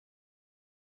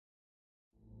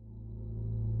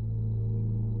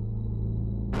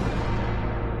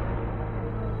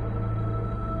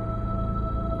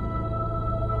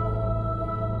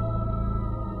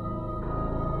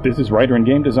This is writer and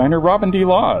game designer Robin D.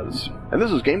 Laws. And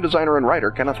this is game designer and writer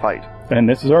Kenneth Hite. And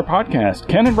this is our podcast,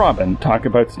 Ken and Robin Talk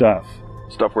About Stuff.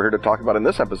 Stuff we're here to talk about in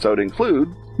this episode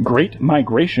include Great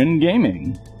Migration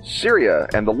Gaming, Syria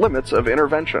and the limits of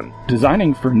intervention,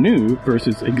 designing for new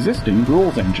versus existing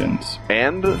rules engines,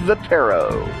 and the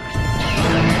Tarot.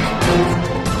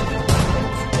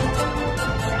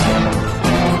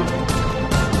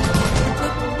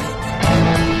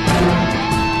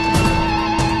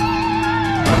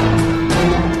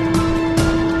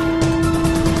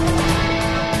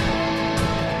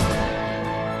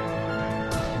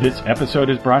 This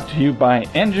episode is brought to you by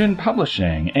Engine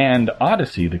Publishing and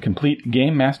Odyssey, the complete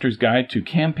Game Master's Guide to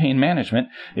Campaign Management.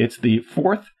 It's the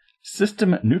fourth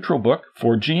system-neutral book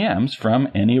for GMs from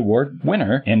any award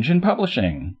winner, Engine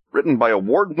Publishing. Written by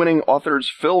award-winning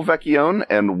authors Phil Vecchione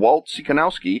and Walt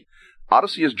Cikanowski,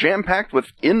 Odyssey is jam-packed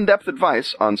with in-depth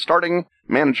advice on starting,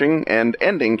 managing, and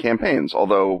ending campaigns.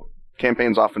 Although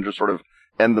campaigns often just sort of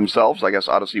end themselves, I guess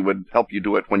Odyssey would help you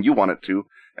do it when you want it to,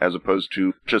 as opposed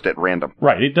to just at random.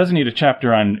 Right. It doesn't need a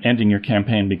chapter on ending your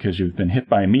campaign because you've been hit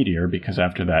by a meteor, because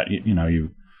after that, you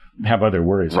have other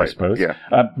worries, right. I suppose. Yeah.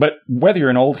 But whether you're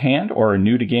an old hand or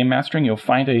new to game mastering, you'll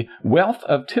find a wealth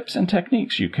of tips and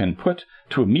techniques you can put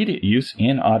to immediate use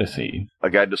in Odyssey. A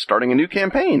guide to starting a new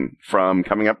campaign, from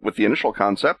coming up with the initial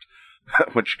concept,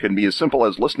 which can be as simple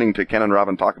as listening to Ken and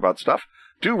Robin talk about stuff,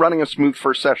 to running a smooth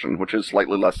first session, which is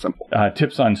slightly less simple.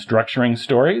 Tips on structuring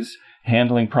stories,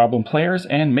 handling problem players,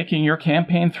 and making your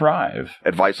campaign thrive.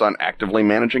 Advice on actively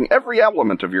managing every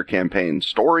element of your campaign: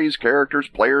 stories, characters,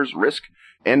 players, risk,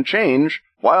 and change,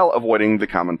 while avoiding the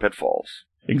common pitfalls.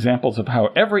 Examples of how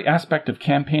every aspect of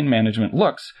campaign management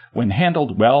looks when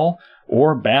handled well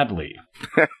or badly.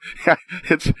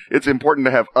 It's important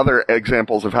to have other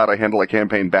examples of how to handle a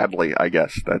campaign badly, I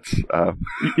guess. That's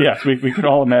Yes, we could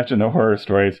all imagine the horror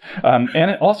stories.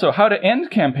 And also how to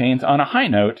end campaigns on a high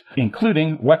note,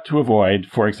 including what to avoid,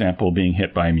 for example, being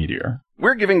hit by a meteor.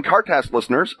 We're giving Cartast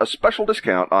listeners a special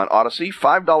discount on Odyssey,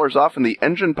 $5 off in the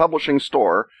Engine Publishing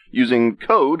store, using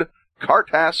code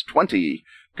CARTAST20.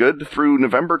 Good through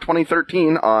November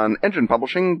 2013 on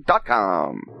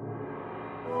enginepublishing.com.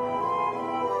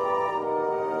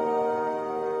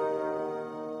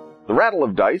 The rattle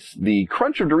of dice, the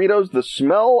crunch of Doritos, the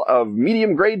smell of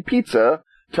medium-grade pizza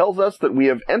tells us that we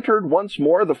have entered once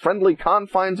more the friendly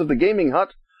confines of the gaming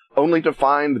hut, only to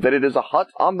find that it is a hut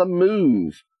on the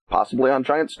move, possibly on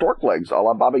giant stork legs, a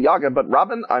la Baba Yaga. But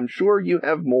Robin, I'm sure you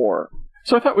have more.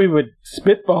 So I thought we would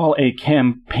spitball a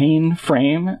campaign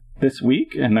frame this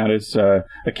week, and that is a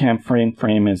campaign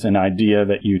frame is an idea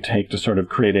that you take to sort of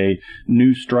create a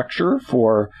new structure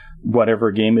for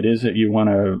whatever game it is that you want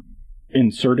to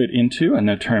insert it into, and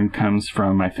the term comes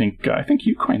from, I think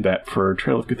you coined that for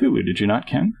Trail of Cthulhu, did you not,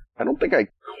 Ken? I don't think I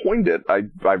coined it.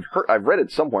 I've read it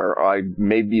somewhere. I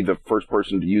may be the first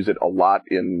person to use it a lot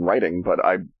in writing, but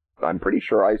I'm pretty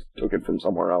sure I took it from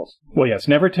somewhere else. Well, yes,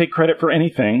 never take credit for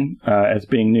anything as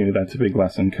being new. That's a big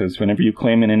lesson, because whenever you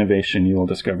claim an innovation, you will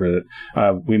discover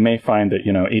that we may find that,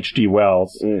 H.G.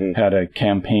 Wells had a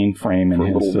campaign frame in for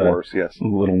his Little Wars, yes.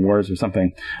 Little Wars or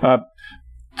something.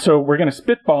 So we're going to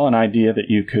spitball an idea that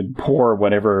you could pour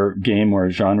whatever game or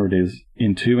genre it is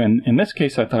into. And in this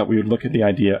case, I thought we would look at the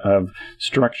idea of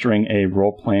structuring a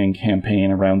role-playing campaign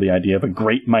around the idea of a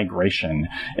great migration,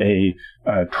 a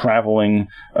traveling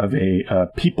of a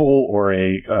people or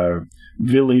a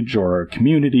village or a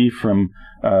community from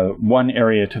one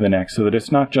area to the next, so that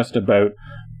it's not just about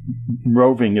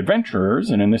roving adventurers.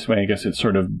 And in this way, I guess it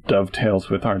sort of dovetails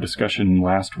with our discussion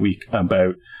last week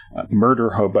about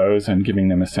murder hobos and giving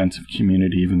them a sense of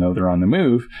community even though they're on the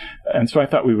move. And so I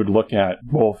thought we would look at,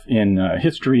 both in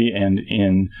history and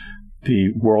in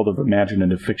the world of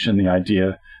imaginative fiction, the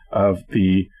idea of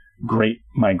the Great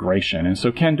Migration. And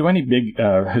so, Ken, do any big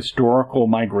historical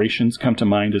migrations come to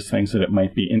mind as things that it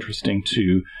might be interesting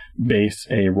to base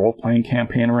a role-playing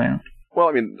campaign around? Well,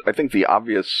 I mean, I think the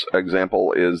obvious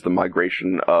example is the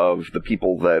migration of the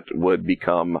people that would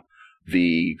become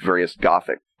the various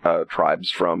Gothic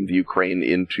tribes from the Ukraine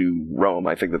into Rome.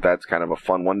 I think that that's kind of a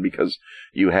fun one, because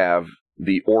you have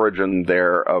the origin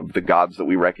there of the gods that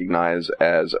we recognize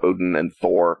as Odin and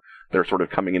Thor. They're sort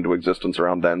of coming into existence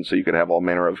around then, so you could have all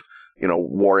manner of,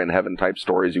 war in heaven type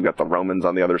stories. You've got the Romans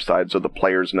on the other side, so the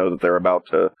players know that they're about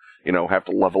to, have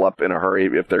to level up in a hurry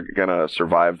if they're going to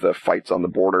survive the fights on the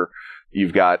border.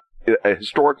 You've got a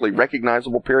historically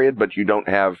recognizable period, but you don't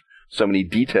have so many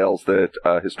details that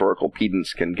historical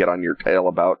pedants can get on your tail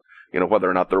about, whether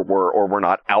or not there were or were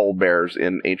not owlbears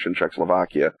in ancient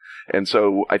Czechoslovakia. And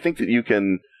so I think that you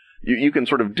can you can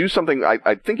sort of do something.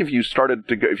 I think if you started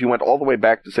to go, if you went all the way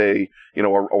back to, say, you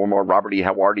know, a more Robert E.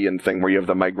 Howardian thing where you have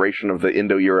the migration of the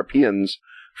Indo-Europeans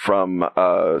from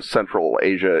Central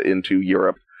Asia into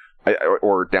Europe,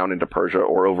 or down into Persia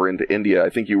or over into India, I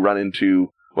think you run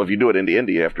into, well, if you do it into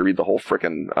India, you have to read the whole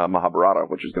frickin' Mahabharata,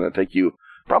 which is going to take you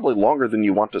probably longer than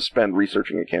you want to spend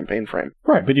researching a campaign frame.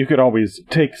 Right, but you could always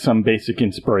take some basic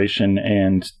inspiration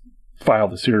and file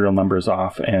the serial numbers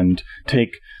off and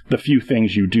take the few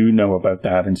things you do know about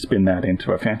that and spin that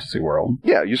into a fantasy world.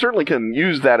 Yeah, you certainly can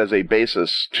use that as a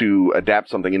basis to adapt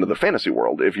something into the fantasy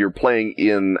world. If you're playing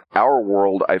in our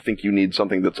world, I think you need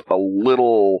something that's a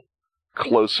little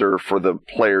closer for the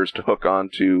players to hook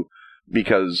onto,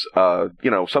 because, you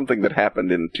know, something that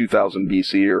happened in 2000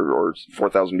 BC or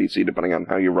 4000 BC, depending on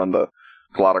how you run the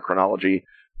glottochronology,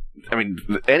 I mean,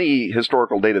 any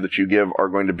historical data that you give are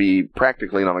going to be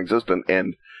practically non-existent,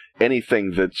 and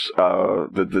anything that's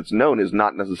known is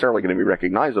not necessarily going to be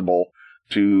recognizable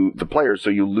to the players. So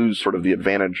you lose sort of the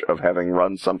advantage of having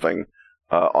run something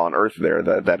on Earth there,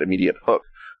 that immediate hook.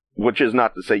 Which is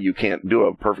not to say you can't do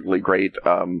a perfectly great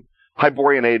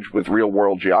Hyborian Age with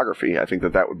real-world geography. I think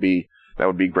that would be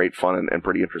great fun and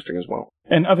pretty interesting as well.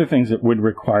 And other things that would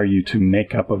require you to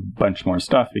make up a bunch more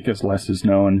stuff, because less is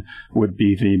known, would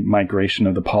be the migration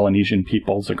of the Polynesian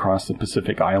peoples across the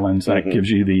Pacific Islands. That gives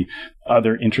you the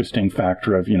other interesting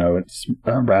factor of, you know, it's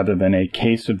rather than a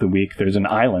case of the week, there's an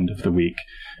island of the week.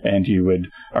 And you would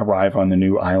arrive on the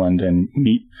new island and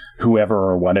meet whoever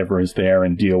or whatever is there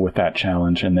and deal with that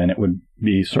challenge. And then it would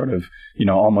be sort of, you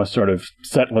know, almost sort of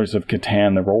Settlers of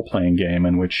Catan, the role-playing game,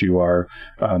 in which you are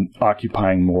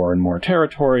occupying more and more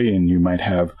territory, and you might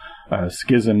have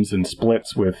schisms and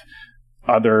splits with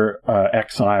other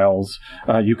exiles.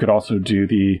 You could also do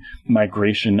the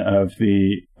migration of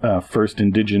the first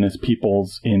indigenous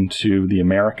peoples into the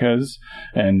Americas.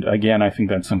 And again, I think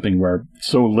that's something where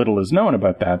so little is known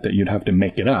about that you'd have to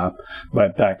make it up.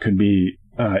 But that could be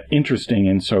interesting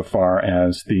insofar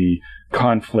as the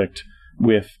conflict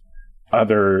with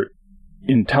other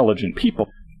intelligent people,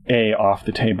 A, off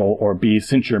the table, or B,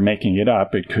 since you're making it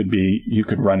up, it could be you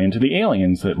could run into the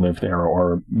aliens that live there,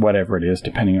 or whatever it is,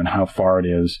 depending on how far it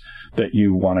is that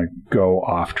you want to go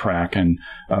off track. And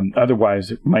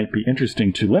otherwise, it might be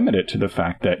interesting to limit it to the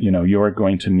fact that, you know, you're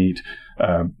going to meet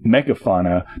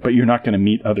megafauna, but you're not going to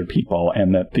meet other people,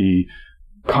 and that the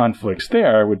conflicts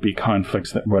there would be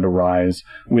conflicts that would arise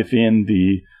within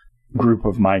the group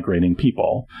of migrating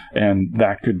people. And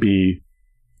that could be,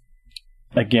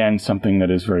 again, something that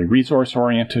is very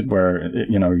resource-oriented, where,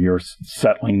 you know, you're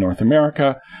settling North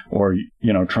America, or,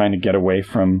 you know, trying to get away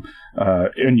from,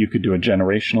 and you could do a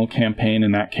generational campaign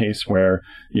in that case, where,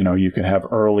 you know, you could have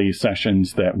early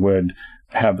sessions that would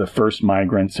have the first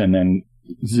migrants and then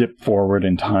zip forward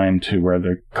in time to where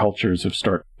the cultures have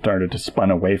started to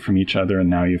spun away from each other, and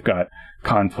now you've got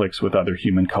conflicts with other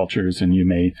human cultures, and you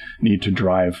may need to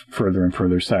drive further and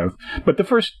further south. But the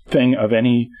first thing of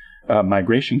any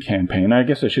migration campaign, I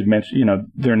guess I should mention, you know,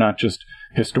 they're not just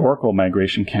historical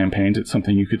migration campaigns. It's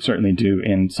something you could certainly do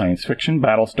in science fiction.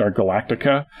 Battlestar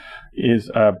Galactica is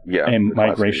a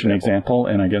migration example,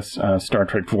 and I guess Star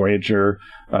Trek Voyager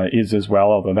is as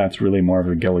well, although that's really more of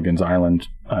a Gilligan's Island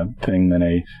thing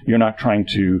than you're not trying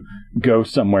to go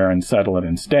somewhere and settle it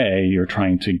and stay. You're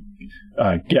trying to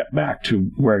get back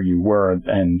to where you were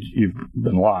and you've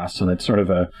been lost. So that's sort of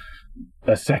a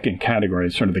second category,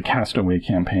 sort of the Castaway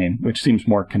campaign, which seems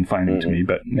more confining to me,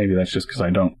 but maybe that's just because I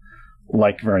don't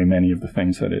like very many of the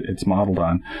things that it's modeled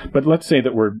on. But let's say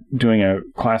that we're doing a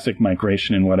classic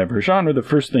migration in whatever genre. The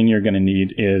first thing you're going to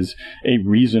need is a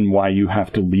reason why you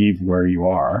have to leave where you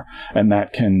are, and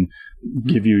that can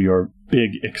give you your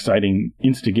big, exciting,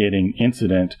 instigating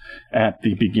incident at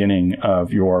the beginning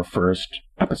of your first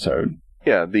episode.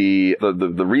 Yeah, the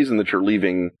reason that you're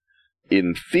leaving,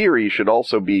 in theory, should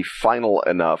also be final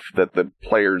enough that the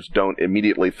players don't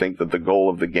immediately think that the goal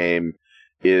of the game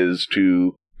is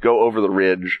to go over the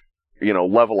ridge, you know,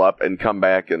 level up and come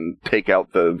back and take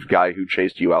out the guy who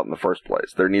chased you out in the first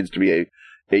place. There needs to be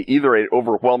either an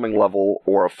overwhelming level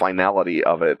or a finality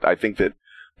of it. I think that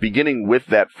beginning with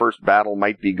that first battle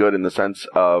might be good in the sense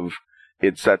of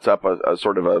it sets up a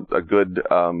sort of a good,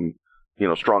 you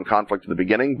know, strong conflict at the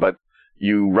beginning, but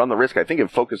you run the risk, I think,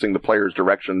 of focusing the player's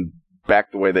direction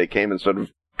back the way they came instead of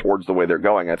towards the way they're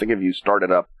going. I think if you start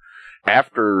it up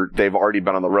after they've already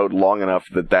been on the road long enough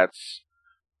that that's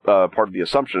part of the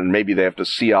assumption, maybe they have to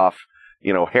see off,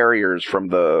 you know, Harriers from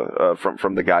the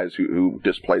from the guys who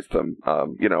displaced them,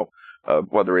 you know,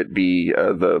 whether it be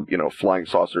the flying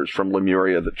saucers from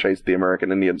Lemuria that chased the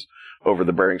American Indians over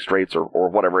the Bering Straits or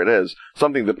whatever it is,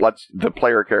 something that lets the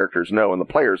player characters know and the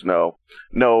players know,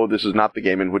 no, this is not the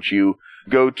game in which you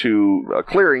go to a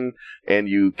clearing and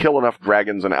you kill enough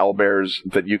dragons and owlbears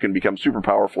that you can become super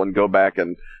powerful and go back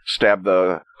and stab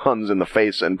the Huns in the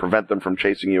face and prevent them from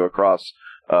chasing you across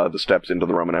the steps into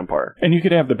the Roman Empire. And you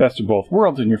could have the best of both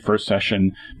worlds in your first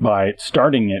session by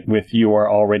starting it with you are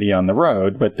already on the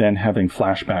road, but then having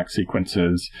flashback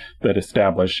sequences that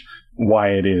establish why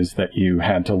it is that you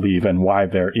had to leave and why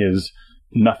there is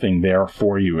nothing there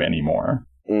for you anymore.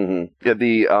 Mm-hmm.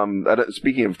 Yeah,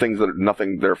 speaking of things that are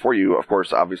nothing there for you, of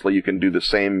course, obviously you can do the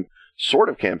same sort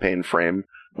of campaign frame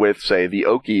with, say, the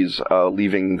Okies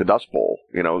leaving the Dust Bowl.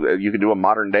 You could do a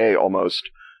modern day almost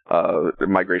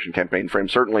migration campaign frame.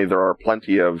 Certainly there are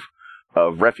plenty of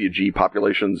refugee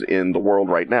populations in the world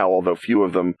right now, although few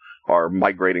of them are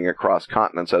migrating across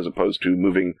continents as opposed to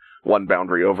moving one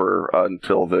boundary over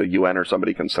until the UN or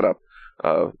somebody can set up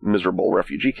miserable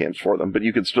refugee camps for them. But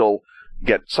you could still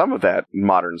get some of that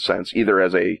modern sense, either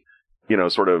as a,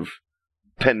 sort of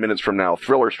 10 minutes from now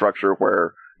thriller structure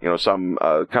where, some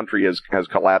country has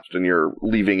collapsed and you're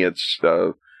leaving its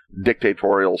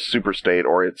dictatorial superstate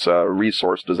or its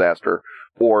resource disaster,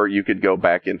 or you could go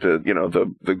back into,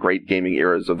 the great gaming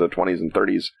eras of the 20s and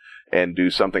 30s and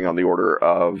do something on the order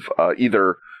of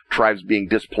either tribes being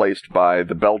displaced by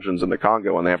the Belgians in the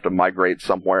Congo and they have to migrate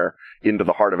somewhere into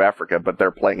the heart of Africa, but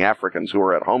they're playing Africans who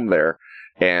are at home there,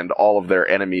 and all of their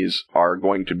enemies are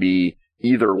going to be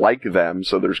either like them,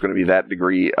 so there's going to be that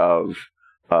degree of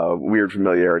weird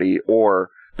familiarity, or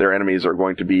their enemies are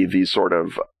going to be these sort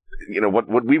of,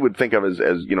 what we would think of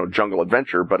as jungle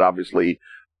adventure, but obviously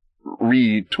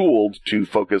retooled to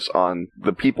focus on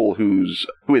the people who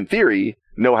in theory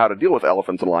know how to deal with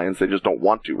elephants and lions. They just don't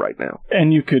want to right now.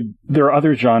 And there are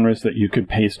other genres that you could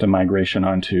paste a migration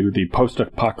onto. The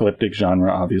post-apocalyptic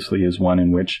genre obviously is one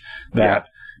in which that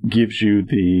gives you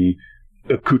the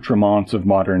accoutrements of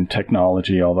modern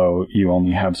technology, although you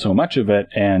only have so much of it,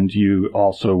 and you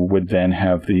also would then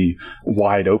have the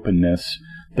wide openness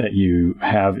that you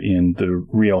have in the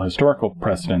real historical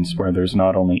precedents, where there's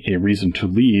not only a reason to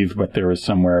leave, but there is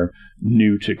somewhere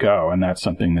new to go. And that's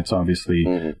something that's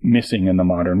obviously missing in the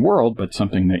modern world, but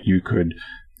something that you could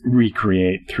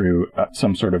recreate through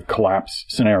some sort of collapse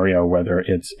scenario, whether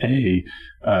it's a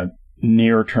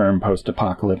near-term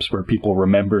post-apocalypse where people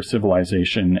remember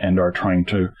civilization and are trying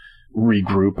to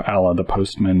regroup a la The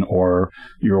Postman, or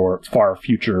your far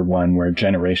future one where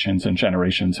generations and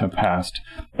generations have passed,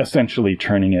 essentially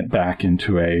turning it back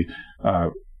into a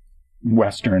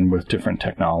Western with different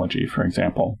technology, for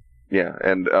example. Yeah,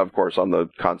 and of course on the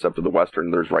concept of the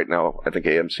Western, there's right now, I think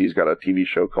AMC's got a TV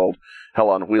show called Hell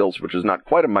on Wheels, which is not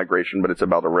quite a migration, but it's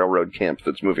about a railroad camp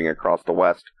that's moving across the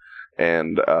West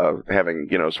and having,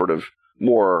 sort of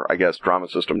more, I guess, drama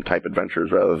system type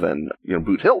adventures rather than,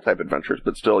 Boot Hill type adventures.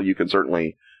 But still, you can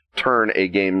certainly turn a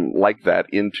game like that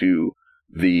into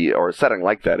or a setting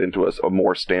like that into a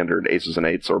more standard Aces and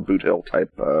Eights or Boot Hill type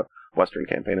Western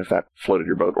campaign, if that floated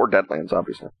your boat, or Deadlands,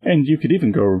 obviously. And you could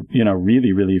even go,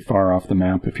 really, really far off the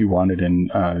map if you wanted, and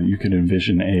you could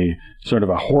envision a sort of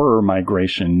a horror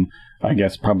migration. I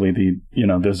guess probably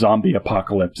the zombie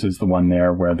apocalypse is the one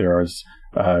there where there's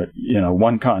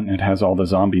one continent has all the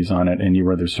zombies on it, and you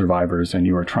are the survivors, and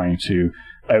you are trying to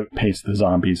outpace the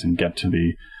zombies and get to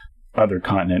the other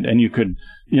continent. And you could,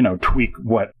 tweak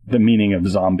what the meaning of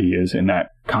zombie is in that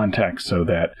context so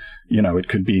that, it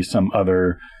could be some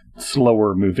other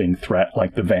slower moving threat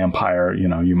like the vampire.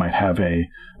 You might have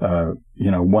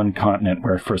one continent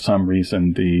where for some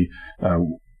reason the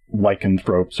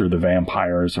lycanthropes or the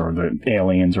vampires or the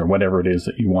aliens or whatever it is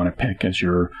that you want to pick as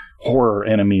your horror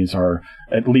enemies are,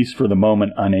 at least for the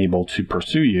moment, unable to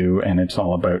pursue you. And it's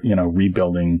all about,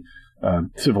 rebuilding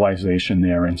civilization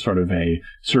there in sort of a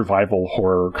survival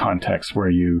horror context where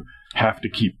you have to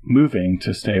keep moving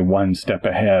to stay one step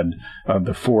ahead of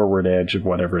the forward edge of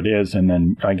whatever it is. And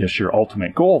then I guess your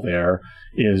ultimate goal there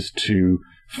is to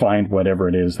find whatever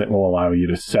it is that will allow you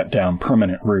to set down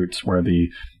permanent roots where the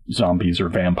zombies or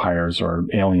vampires or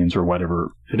aliens or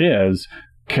whatever it is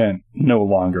can no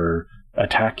longer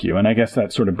attack you. And I guess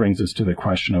that sort of brings us to the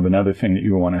question of another thing that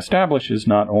you want to establish is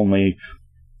not only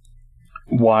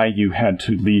why you had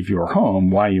to leave your home,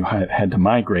 why you had to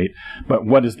migrate, but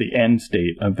what is the end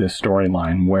state of this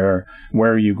storyline? Where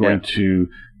are you going to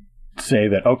say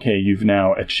that, okay, you've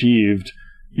now achieved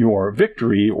your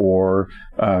victory, or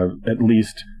at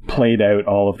least played out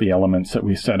all of the elements that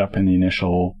we set up in the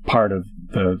initial part of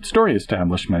the story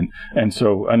establishment. And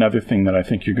so another thing that I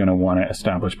think you're going to want to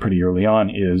establish pretty early on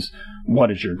is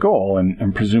what is your goal?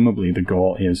 And presumably the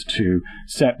goal is to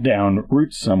set down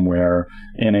roots somewhere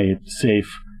in a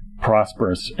safe,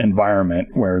 prosperous environment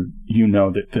where you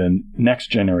know that the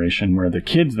next generation, where the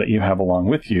kids that you have along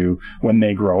with you, when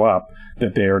they grow up,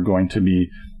 that they are going to be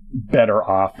better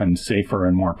off and safer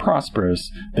and more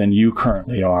prosperous than you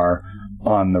currently are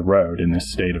on the road in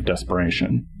this state of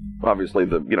desperation. Obviously,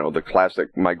 the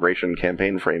classic migration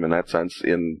campaign frame in that sense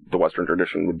in the Western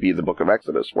tradition would be the Book of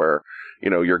Exodus, where,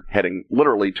 you're heading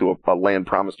literally to a land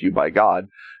promised to you by God,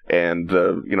 and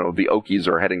the Okies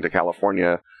are heading to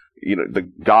California. The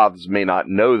Goths may not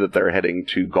know that they're heading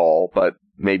to Gaul, but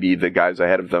maybe the guys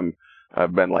ahead of them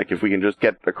have been like, if we can just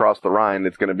get across the Rhine,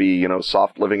 it's going to be,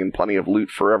 soft living and plenty of loot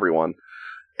for everyone.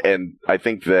 And I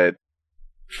think that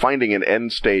finding an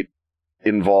end state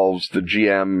involves the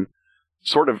GM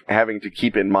sort of having to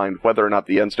keep in mind whether or not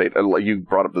the end state, you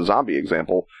brought up the zombie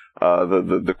example,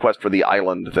 the quest for the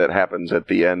island that happens at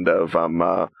the end of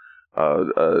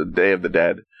Day of the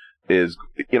Dead is,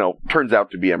 turns out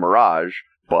to be a mirage,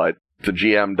 but the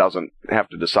GM doesn't have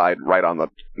to decide right on the,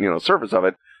 surface of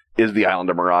it, is the island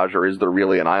a mirage, or is there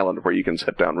really an island where you can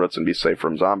set down roots and be safe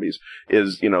from zombies?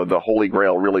 Is, the Holy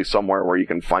Grail really somewhere where you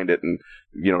can find it and,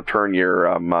 turn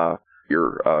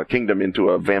your kingdom into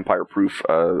a vampire-proof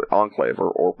enclave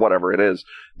or whatever it is?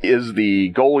 Is the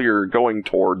goal you're going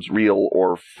towards real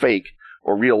or fake,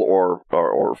 or real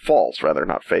or false, rather,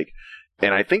 not fake?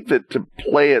 And I think that to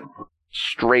play it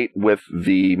straight with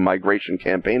the migration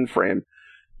campaign frame,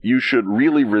 you should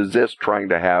really resist trying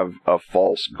to have a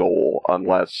false goal,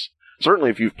 unless,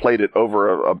 certainly if you've played it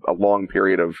over a long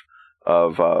period of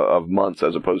months,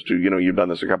 as opposed to, you've done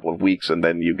this a couple of weeks and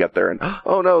then you get there and,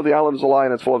 oh no, the island is a lie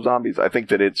and it's full of zombies. I think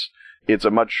that it's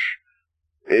a much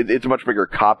bigger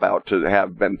cop-out to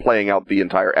have been playing out the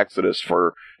entire Exodus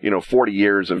for, 40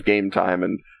 years of game time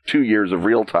and 2 years of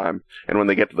real time. And when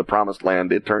they get to the Promised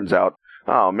Land, it turns out,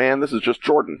 oh man, this is just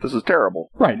Jordan. This is terrible.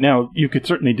 Right. Now, you could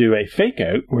certainly do a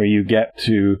fake-out where you get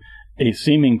to a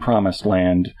seeming Promised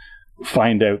Land,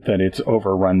 find out that it's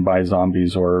overrun by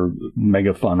zombies or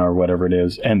megafauna or whatever it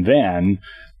is, and then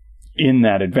in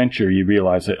that adventure you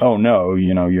realize that, oh no,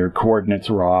 your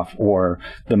coordinates were off or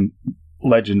the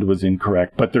legend was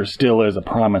incorrect, but there still is a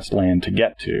Promised Land to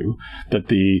get to, that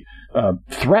the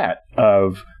threat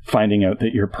of finding out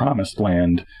that your Promised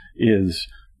Land is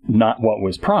not what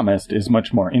was promised is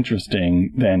much more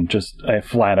interesting than just a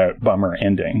flat-out bummer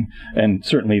ending. And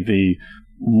certainly the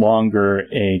longer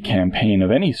a campaign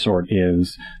of any sort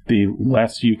is, the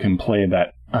less you can play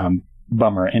that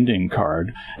bummer ending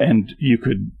card. And you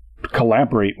could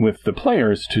collaborate with the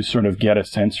players to sort of get a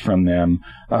sense from them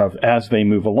of, as they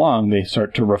move along, they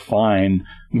start to refine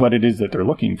what it is that they're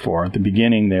looking for. At the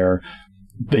beginning,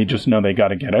 they just know they got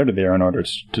to get out of there in order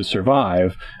to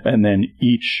survive. And then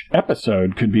each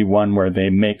episode could be one where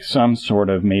they make some sort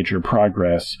of major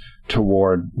progress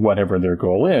toward whatever their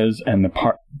goal is. And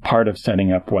the part of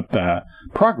setting up what the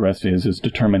progress is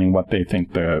determining what they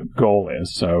think the goal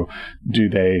is. So do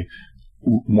they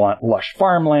want lush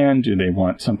farmland? Do they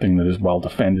want something that is well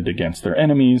defended against their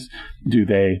enemies? Do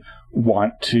they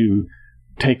want to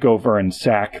take over and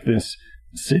sack this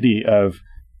city of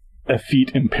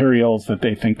effete Imperials that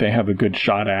they think they have a good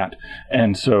shot at?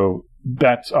 And so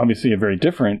that's obviously a very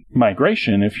different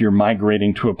migration. If you're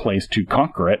migrating to a place to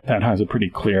conquer it, that has a pretty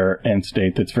clear end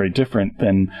state that's very different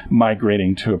than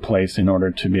migrating to a place in order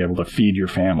to be able to feed your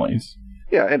families.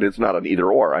 Yeah, and it's not an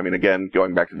either or. I mean, again,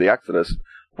 going back to the Exodus,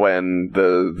 when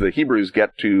the Hebrews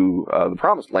get to the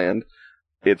Promised Land,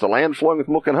 it's a land flowing with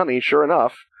milk and honey, sure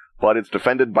enough, but it's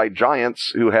defended by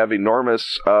giants who have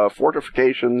enormous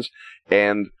fortifications,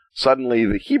 and suddenly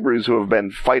the Hebrews, who have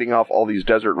been fighting off all these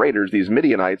desert raiders, these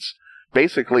Midianites,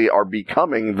 basically are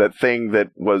becoming the thing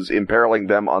that was imperiling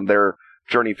them on their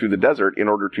journey through the desert in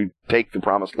order to take the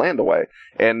Promised Land away.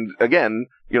 And again,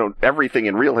 everything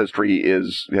in real history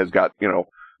has got,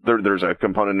 there's a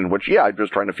component in which, I'm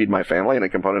just trying to feed my family, and a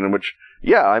component in which,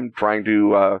 I'm trying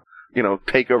to,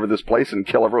 take over this place and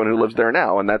kill everyone who lives there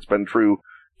now. And that's been true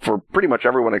for pretty much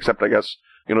everyone except, I guess,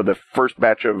 the first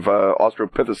batch of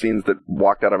Australopithecines that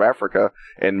walked out of Africa,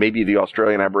 and maybe the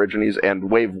Australian Aborigines, and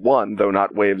wave 1, though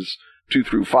not waves 2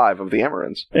 through 5 of the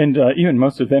Amarans. And even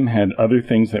most of them had other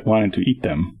things that wanted to eat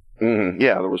them. Mm-hmm.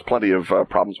 Yeah, there was plenty of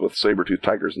problems with saber-toothed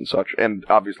tigers and such. And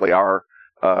obviously our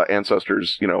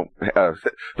ancestors,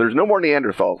 there's no more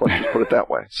Neanderthals, let's just put it that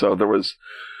way. So there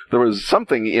was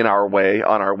something on our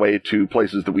way to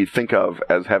places that we think of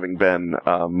as having been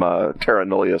terra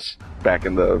nullius back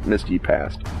in the misty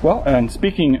past. Well, and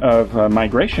speaking of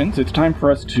migrations, it's time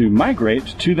for us to migrate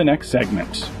to the next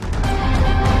segment.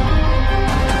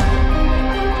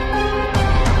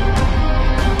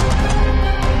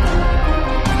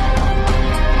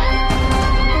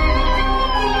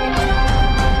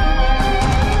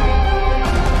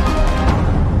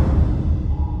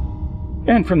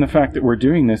 And from the fact that we're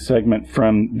doing this segment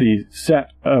from the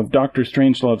set of Dr.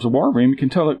 Strangelove's War Room, you can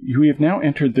tell that we have now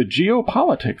entered the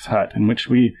geopolitics hut, in which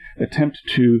we attempt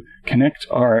to connect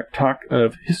our talk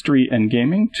of history and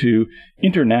gaming to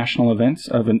international events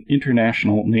of an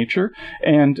international nature.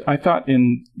 And I thought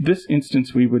in this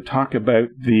instance we would talk about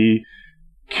the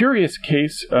curious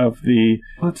case of the,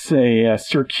 let's say,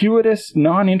 circuitous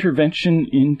non-intervention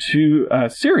into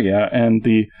Syria and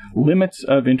the limits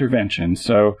of intervention.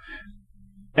 So,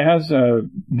 as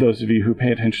those of you who pay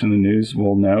attention to the news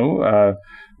will know,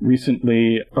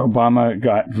 recently Obama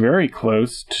got very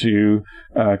close to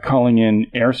calling in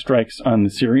airstrikes on the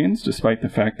Syrians, despite the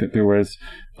fact that there was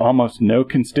almost no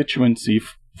constituency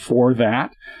for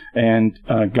that, and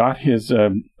got his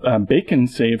bacon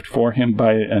saved for him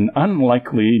by an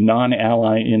unlikely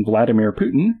non-ally in Vladimir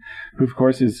Putin, who of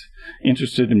course is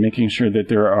interested in making sure that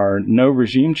there are no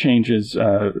regime changes,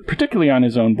 particularly on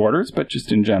his own borders, but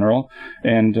just in general,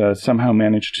 and somehow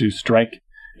managed to strike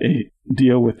a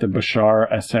deal with the Bashar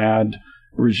Assad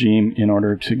regime in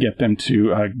order to get them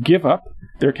to give up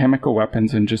their chemical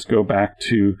weapons and just go back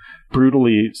to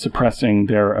brutally suppressing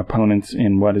their opponents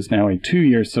in what is now a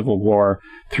 2-year civil war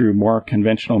through more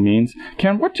conventional means.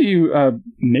 Ken, what do you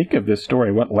make of this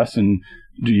story? What lesson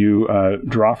do you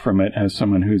draw from it as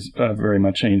someone who's very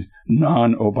much a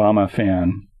non-Obama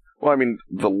fan? Well, I mean,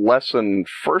 the lesson,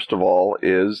 first of all,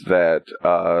 is that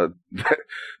the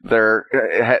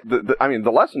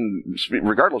lesson,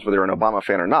 regardless whether you're an Obama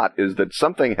fan or not, is that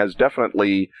something has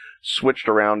definitely switched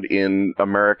around in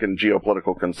American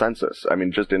geopolitical consensus. I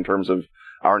mean, just in terms of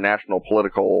our national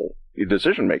political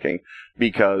decision-making,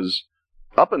 because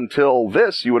up until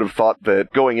this, you would have thought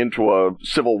that going into a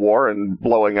civil war and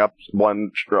blowing up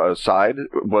one side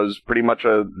was pretty much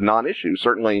a non-issue.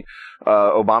 Certainly,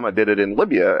 Obama did it in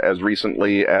Libya as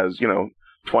recently as,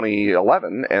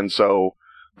 2011. And so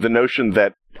the notion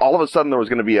that all of a sudden there was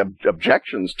going to be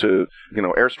objections to,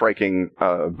 airstriking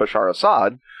Bashar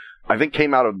Assad, I think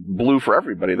came out of blue for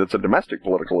everybody that's a domestic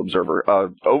political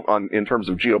observer. In terms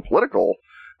of geopolitical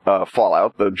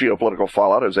fallout, the geopolitical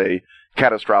fallout is a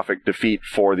catastrophic defeat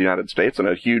for the United States and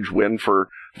a huge win for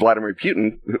Vladimir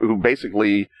Putin, who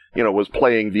basically, was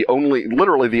playing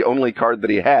literally the only card that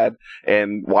he had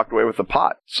and walked away with the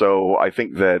pot. So I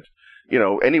think that,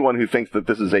 anyone who thinks that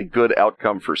this is a good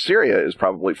outcome for Syria is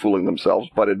probably fooling themselves.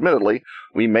 But admittedly,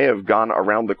 we may have gone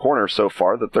around the corner so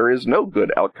far that there is no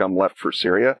good outcome left for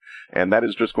Syria. And that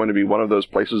is just going to be one of those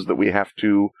places that we have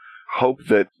to hope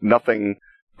that nothing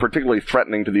particularly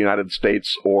threatening to the United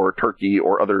States or Turkey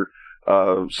or other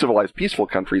civilized, peaceful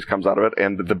countries comes out of it,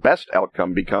 and the best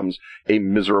outcome becomes a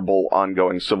miserable,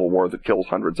 ongoing civil war that kills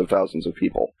hundreds of thousands of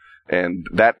people. And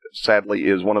that, sadly,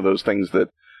 is one of those things that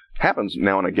happens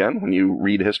now and again when you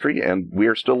read history, and we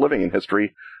are still living in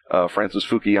history, Francis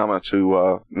Fukuyama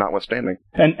notwithstanding.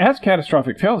 And as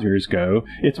catastrophic failures go,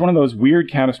 it's one of those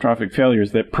weird catastrophic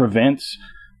failures that prevents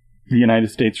the United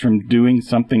States from doing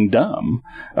something dumb.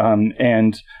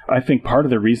 And I think part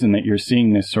of the reason that you're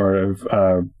seeing this sort of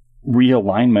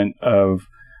realignment of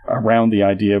around the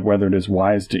idea of whether it is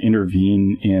wise to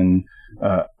intervene in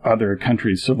other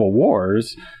countries' civil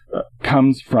wars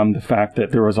comes from the fact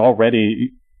that there was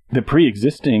already the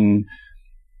pre-existing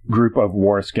group of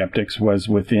war skeptics was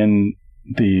within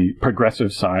the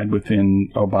progressive side, within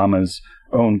Obama's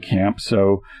own camp.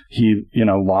 So he,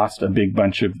 lost a big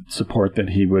bunch of support that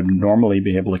he would normally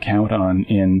be able to count on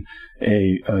in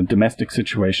a domestic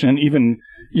situation, and even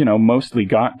mostly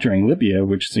got during Libya,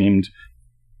 which seemed,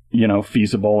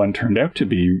 feasible and turned out to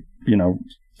be,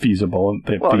 feasible.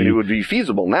 It would be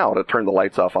feasible now to turn the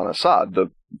lights off on Assad. The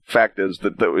fact is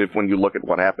that when you look at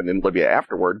what happened in Libya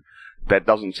afterward, that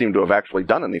doesn't seem to have actually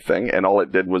done anything, and all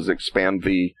it did was expand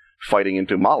the fighting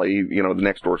into Mali, the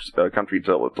next door country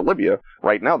to Libya.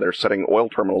 Right now, they're setting oil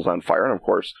terminals on fire, and of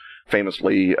course,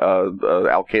 famously,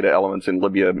 Al-Qaeda elements in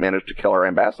Libya managed to kill our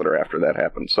ambassador after that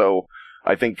happened. So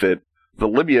I think that the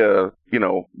Libya,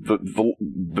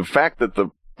 the fact that the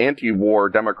anti-war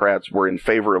Democrats were in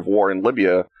favor of war in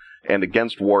Libya and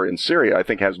against war in Syria, I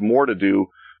think has more to do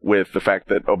with the fact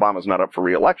that Obama's not up for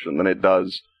re-election than it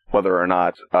does whether or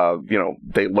not,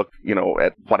 they look,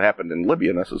 at what happened in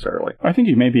Libya necessarily. I think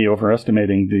you may be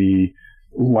overestimating the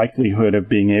likelihood of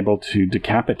being able to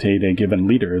decapitate a given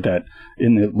leader. That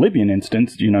in the Libyan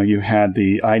instance, you had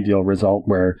the ideal result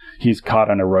where he's caught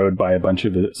on a road by a bunch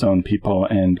of his own people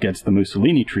and gets the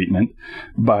Mussolini treatment.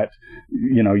 But,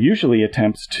 usually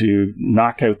attempts to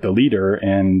knock out the leader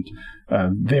and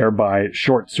thereby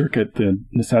short-circuit the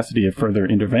necessity of further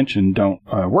intervention don't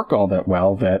work all that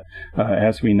well. That,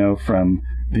 as we know from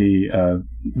the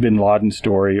bin Laden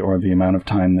story or the amount of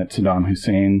time that Saddam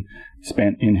Hussein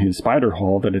spent in his spider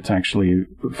hole that it's actually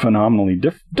phenomenally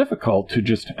difficult to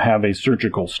just have a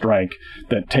surgical strike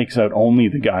that takes out only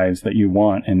the guys that you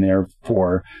want and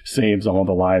therefore saves all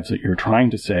the lives that you're trying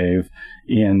to save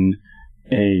in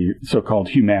a so-called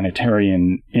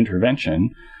humanitarian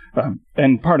intervention.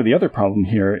 And part of the other problem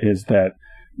here is that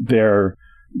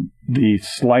the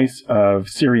slice of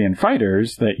Syrian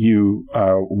fighters that you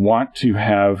want to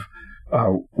have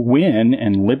win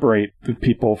and liberate the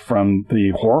people from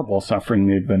the horrible suffering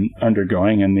they've been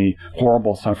undergoing and the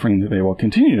horrible suffering that they will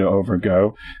continue to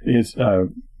undergo is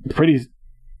pretty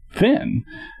thin.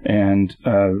 And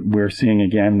we're seeing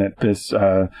again that this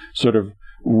sort of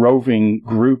roving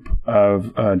group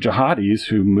of jihadis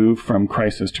who move from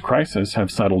crisis to crisis have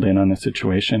settled in on the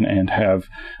situation and have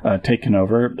taken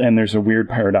over. And there's a weird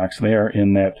paradox there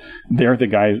in that they're the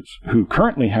guys who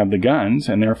currently have the guns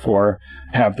and therefore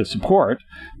have the support.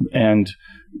 And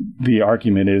the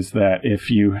argument is that if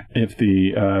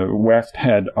the West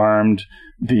had armed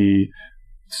the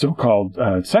so-called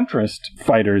centrist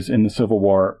fighters in the Civil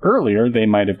War earlier, they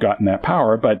might have gotten that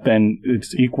power, but then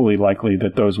it's equally likely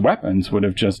that those weapons would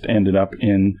have just ended up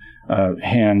in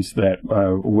hands that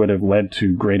would have led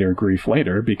to greater grief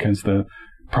later, because the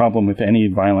problem with any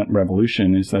violent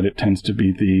revolution is that it tends to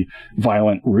be the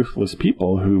violent, ruthless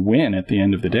people who win at the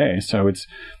end of the day. So it's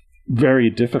very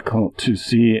difficult to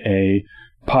see a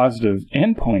positive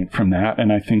endpoint from that.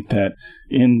 And I think that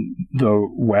in the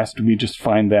West, we just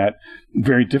find that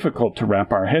very difficult to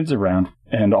wrap our heads around.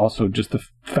 And also just the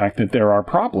fact that there are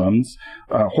problems,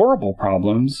 horrible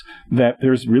problems, that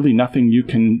there's really nothing you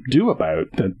can do about,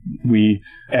 that we,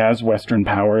 as Western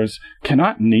powers,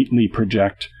 cannot neatly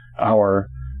project our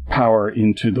power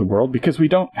into the world because we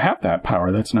don't have that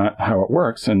power. That's not how it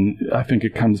works. And I think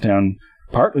it comes down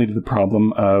partly to the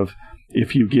problem of,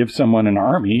 if you give someone an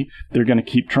army, they're going to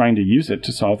keep trying to use it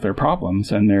to solve their problems.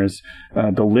 And there's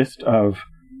the list of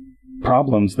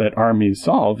problems that armies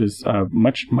solve is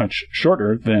much, much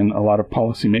shorter than a lot of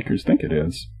policymakers think it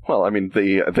is. Well, I mean,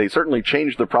 they certainly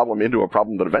changed the problem into a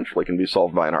problem that eventually can be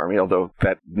solved by an army, although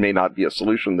that may not be a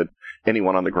solution that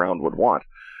anyone on the ground would want.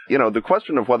 You know, the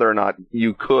question of whether or not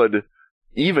you could,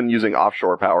 even using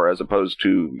offshore power as opposed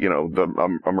to, you know,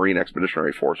 a Marine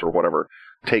Expeditionary Force or whatever,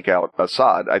 take out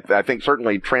Assad, I think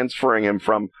certainly transferring him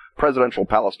from presidential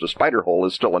palace to spider hole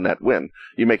is still a net win.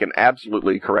 You make an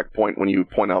absolutely correct point when you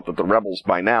point out that the rebels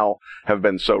by now have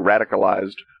been so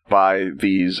radicalized by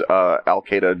these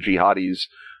al-Qaeda jihadis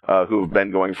who have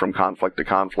been going from conflict to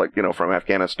conflict, you know, from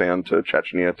Afghanistan to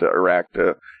Chechnya to Iraq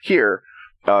to here.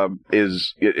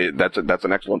 That's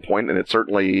an excellent point, and it's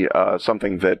certainly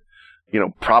something that, you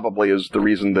know, probably is the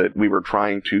reason that we were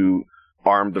trying to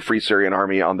arm the Free Syrian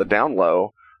Army on the down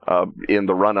low in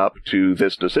the run-up to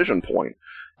this decision point.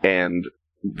 And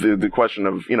the question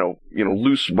of, you know,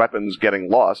 loose weapons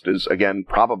getting lost is, again,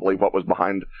 probably what was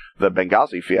behind the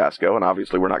Benghazi fiasco. And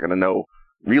obviously we're not going to know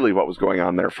really what was going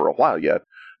on there for a while yet.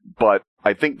 But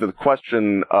I think the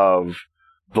question of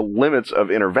the limits of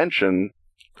intervention,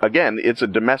 again, it's a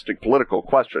domestic political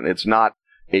question. It's not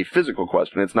a physical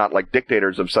question. It's not like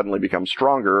dictators have suddenly become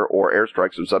stronger or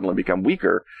airstrikes have suddenly become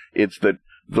weaker. It's that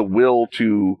the will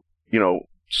to, you know,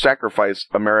 sacrifice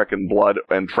American blood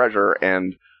and treasure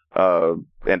and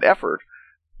effort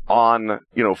on,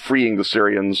 you know, freeing the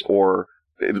Syrians, or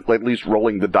at least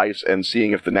rolling the dice and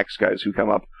seeing if the next guys who come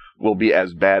up will be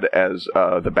as bad as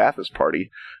the Ba'athist Party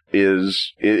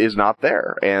is not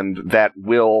there. And that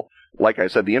will, like I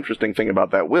said, the interesting thing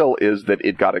about that will is that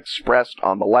it got expressed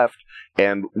on the left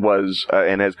and was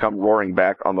and has come roaring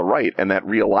back on the right. And that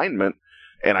realignment,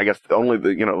 and I guess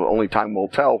only time will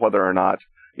tell whether or not,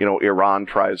 you know, Iran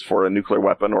tries for a nuclear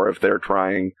weapon, or if they're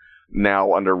trying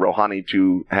now under Rouhani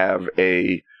to have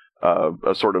a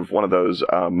sort of one of those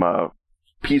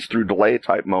peace through delay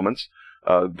type moments.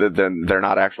 Then they're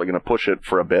not actually going to push it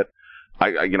for a bit.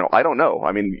 I don't know.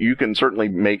 I mean, you can certainly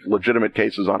make legitimate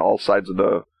cases on all sides of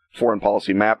the foreign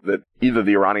policy map that either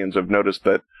the Iranians have noticed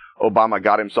that Obama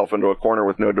got himself into a corner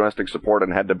with no domestic support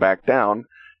and had to back down,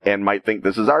 and might think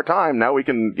this is our time. Now we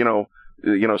can,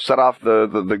 set off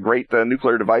the great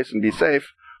nuclear device and be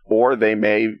safe. Or they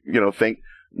may, think,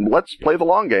 let's play the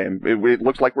long game. It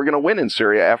looks like we're going to win in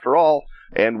Syria after all,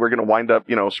 and we're going to wind up,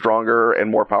 stronger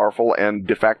and more powerful and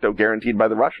de facto guaranteed by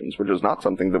the Russians, which is not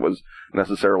something that was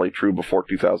necessarily true before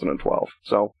 2012.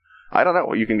 So I don't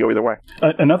know. You can go either way.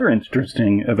 Another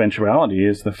interesting eventuality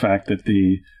is the fact that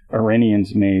the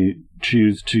Iranians may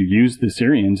choose to use the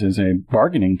Syrians as a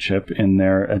bargaining chip in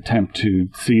their attempt to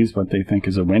seize what they think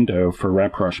is a window for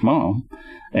rapprochement,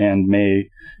 and may,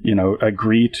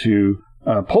 agree to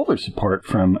pull their support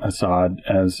from Assad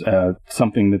as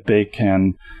something that they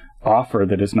can offer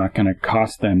that is not going to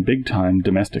cost them big time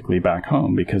domestically back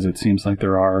home, because it seems like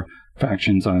there are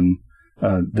factions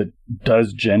that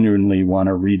does genuinely want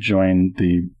to rejoin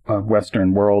the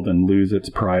Western world and lose its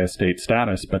pariah state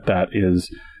status, but that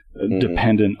is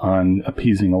dependent on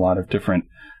appeasing a lot of different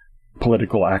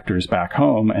political actors back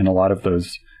home, and a lot of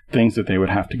those things that they would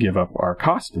have to give up are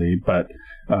costly, but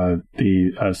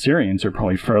the Syrians are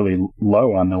probably fairly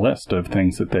low on the list of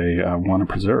things that they want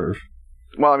to preserve.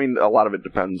 Well, I mean, a lot of it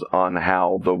depends on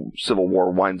how the civil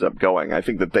war winds up going. I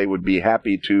think that they would be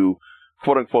happy to,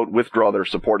 quote-unquote, withdraw their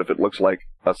support if it looks like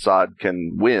Assad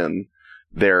can win.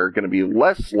 They're going to be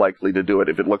less likely to do it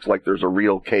if it looks like there's a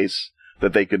real case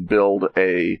that they could build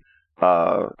a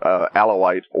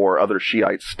Alawite or other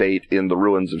Shiite state in the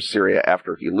ruins of Syria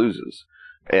after he loses.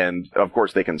 And, of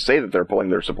course, they can say that they're pulling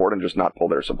their support and just not pull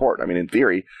their support. I mean, in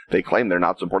theory, they claim they're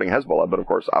not supporting Hezbollah, but, of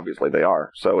course, obviously they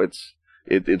are. So it's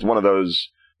one of those,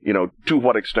 to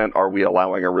what extent are we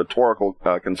allowing a rhetorical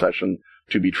concession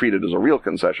to be treated as a real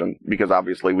concession? Because,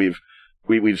 obviously,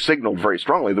 we've signaled very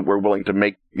strongly that we're willing to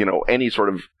make, any sort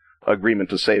of agreement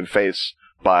to save face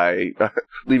by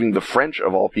leaving the French,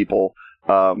 of all people,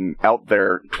 out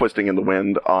there twisting in the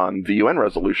wind on the UN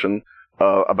resolution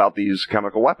about these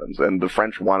chemical weapons. And the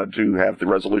French wanted to have the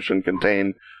resolution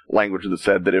contain language that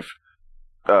said that if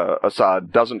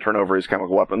Assad doesn't turn over his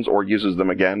chemical weapons or uses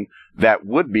them again, that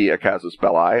would be a casus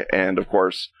belli. And, of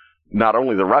course, not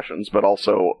only the Russians, but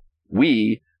also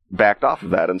we backed off of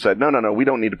that and said, no, we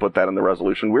don't need to put that in the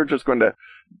resolution. We're just going to,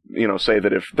 say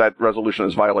that if that resolution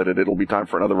is violated, it'll be time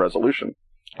for another resolution.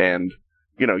 And,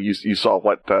 you saw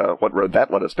what road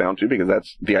that led us down to, because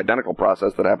that's the identical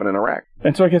process that happened in Iraq.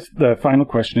 And so I guess the final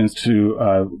question is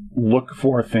to look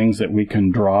for things that we can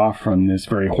draw from this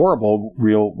very horrible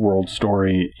real-world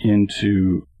story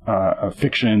into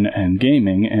fiction and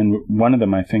gaming. And one of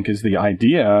them, I think, is the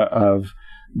idea of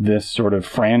this sort of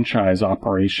franchise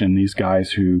operation, these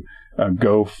guys who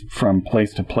go from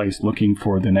place to place looking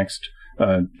for the next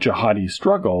jihadi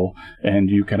struggle, and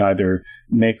you could either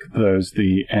make those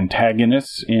the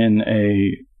antagonists in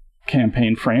a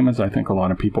campaign frame, as I think a lot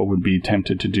of people would be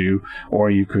tempted to do, or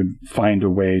you could find a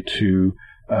way to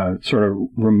sort of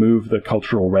remove the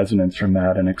cultural resonance from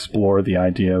that and explore the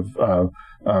idea of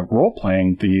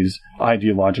role-playing these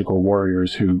ideological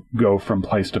warriors who go from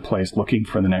place to place looking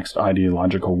for the next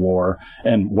ideological war,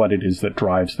 and what it is that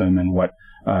drives them, and what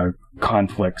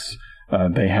conflicts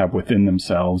they have within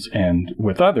themselves and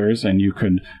with others. And you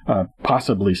could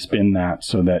possibly spin that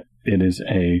so that it is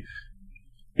a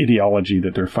ideology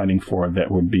that they're fighting for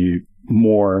that would be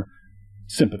more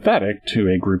sympathetic to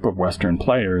a group of Western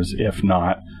players, if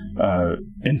not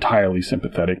entirely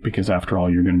sympathetic, because after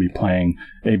all, you're going to be playing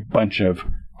a bunch of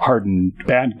hardened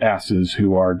badasses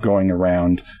who are going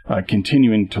around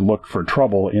continuing to look for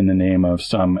trouble in the name of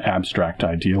some abstract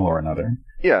ideal or another.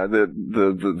 Yeah,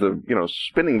 the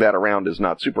spinning that around is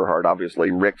not super hard.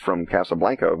 Obviously, Rick from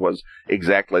Casablanca was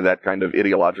exactly that kind of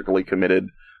ideologically committed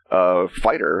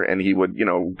fighter, and he would,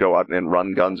 go out and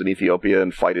run guns in Ethiopia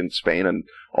and fight in Spain and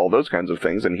all those kinds of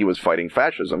things, and he was fighting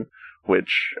fascism,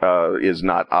 which is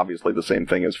not obviously the same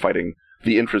thing as fighting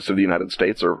the interests of the United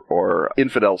States or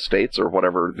infidel states or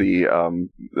whatever the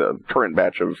current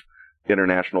batch of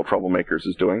international troublemakers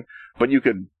is doing. But you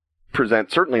could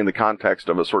present, certainly in the context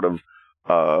of a sort of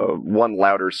one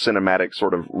louder cinematic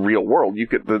sort of real world.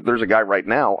 There's a guy right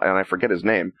now, and I forget his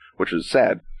name, which is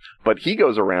sad, but he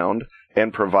goes around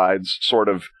and provides sort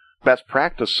of best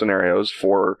practice scenarios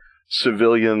for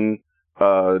civilian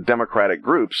democratic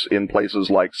groups in places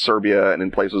like Serbia and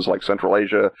in places like Central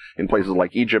Asia, in places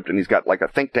like Egypt, and he's got like a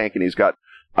think tank, and he's got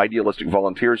idealistic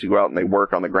volunteers who go out and they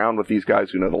work on the ground with these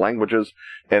guys who know the languages,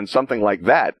 and something like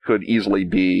that could easily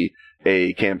be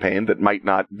a campaign that might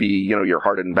not be, your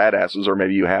hardened badasses, or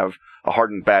maybe you have a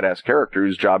hardened badass character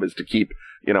whose job is to keep,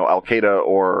 Al-Qaeda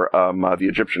or the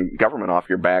Egyptian government off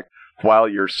your back while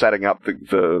you're setting up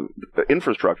the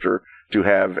infrastructure to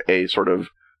have a sort of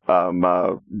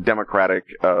democratic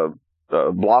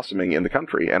blossoming in the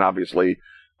country. And obviously,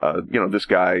 this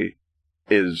guy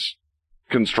is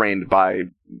constrained by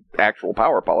actual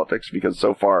power politics, because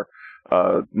so far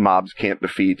mobs can't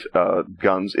defeat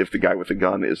guns if the guy with the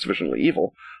gun is sufficiently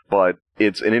evil. But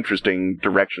it's an interesting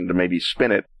direction to maybe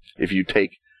spin it if you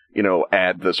take,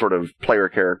 add the sort of player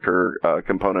character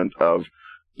component of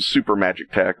super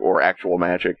magic tech or actual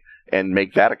magic, and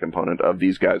make that a component of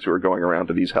these guys who are going around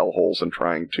to these hellholes and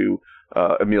trying to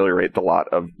ameliorate the lot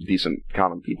of decent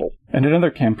common people. And another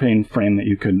campaign frame that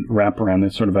you could wrap around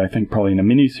this, sort of, I think, probably in a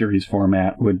mini-series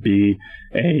format, would be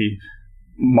a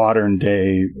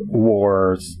modern-day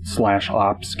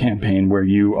war/ops campaign where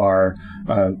you are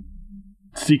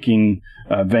seeking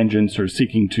vengeance or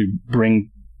seeking to bring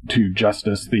to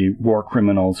justice the war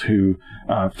criminals who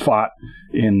fought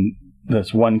in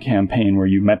this one campaign where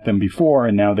you met them before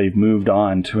and now they've moved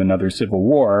on to another civil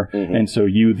war. Mm-hmm. And so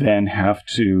you then have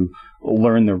to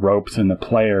learn the ropes and the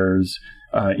players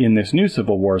in this new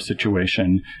civil war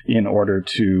situation in order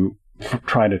to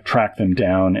try to track them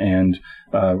down and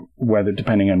whether,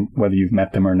 depending on whether you've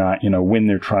met them or not, win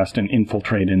their trust and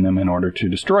infiltrate in them in order to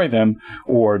destroy them,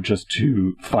 or just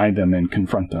to find them and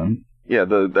confront them. Yeah,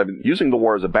 using the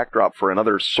war as a backdrop for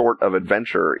another sort of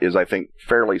adventure is, I think,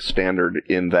 fairly standard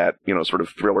in that, sort of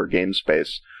thriller game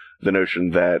space. The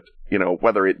notion that,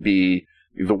 whether it be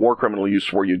the war criminal you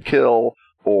swore you'd kill,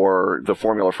 or the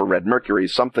formula for Red Mercury,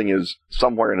 something is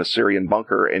somewhere in a Syrian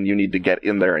bunker and you need to get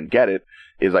in there and get it,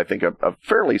 is, I think, a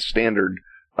fairly standard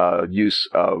use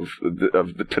of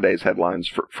today's headlines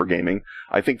for gaming.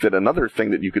 I think that another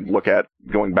thing that you could look at,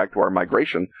 going back to our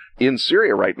migration, in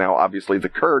Syria right now, obviously the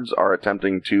Kurds are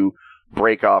attempting to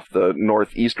break off the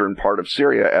northeastern part of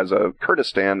Syria as a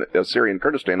Syrian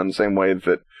Kurdistan, in the same way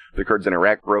that the Kurds in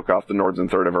Iraq broke off the northern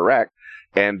third of Iraq.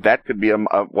 And that could be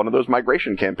one of those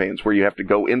migration campaigns where you have to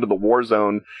go into the war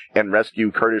zone and rescue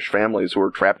Kurdish families who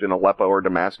are trapped in Aleppo or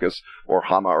Damascus or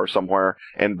Hama or somewhere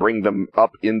and bring them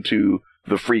up into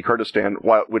the free Kurdistan,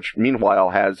 which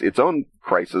meanwhile has its own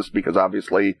crisis, because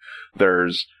obviously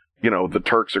there's, the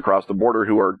Turks across the border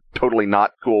who are totally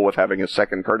not cool with having a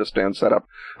second Kurdistan set up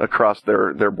across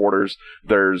their borders.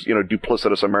 There's,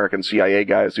 duplicitous American CIA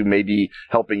guys who may be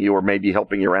helping you or may be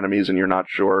helping your enemies and you're not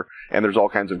sure. And there's all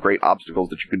kinds of great obstacles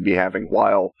that you could be having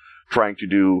while trying to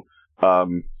do,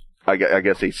 I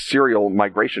guess, a serial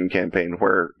migration campaign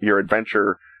where your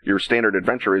standard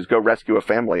adventure is go rescue a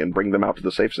family and bring them out to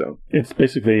the safe zone. It's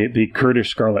basically the Kurdish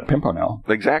Scarlet Pimpernel.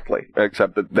 Exactly,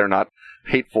 except that they're not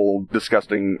hateful,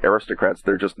 disgusting aristocrats.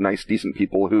 They're just nice, decent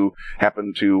people who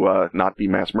happen to not be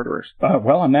mass murderers.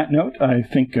 Well, on that note, I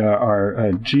think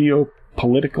our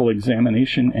geopolitical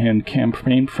examination and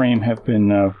campaign frame have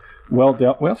been well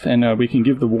dealt with, and we can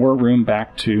give the war room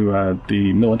back to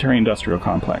the military-industrial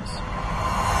complex.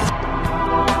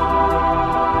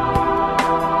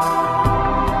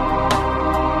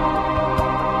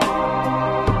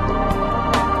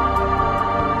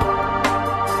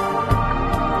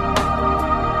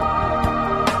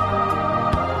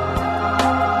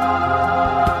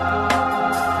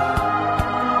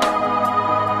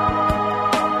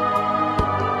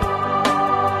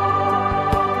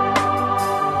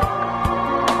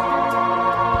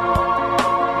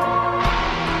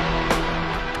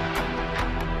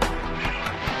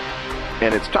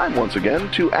 And it's time once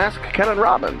again to ask Ken and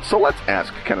Robin. So let's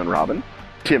ask Ken and Robin.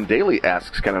 Tim Daly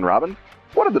asks Ken and Robin,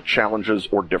 what are the challenges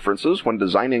or differences when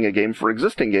designing a game for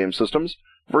existing game systems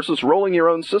versus rolling your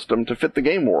own system to fit the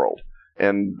game world?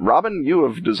 And Robin, you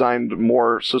have designed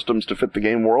more systems to fit the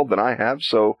game world than I have,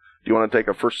 so do you want to take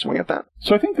a first swing at that?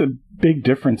 So I think the big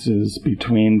differences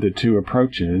between the two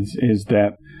approaches is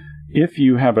that if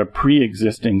you have a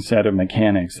pre-existing set of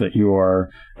mechanics that you are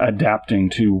adapting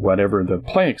to whatever the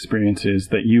play experience is,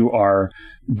 that you are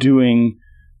doing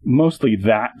mostly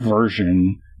that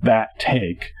version, that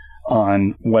take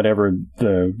on whatever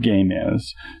the game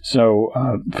is. So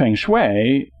Feng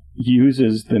Shui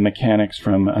uses the mechanics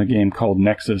from a game called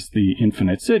Nexus: The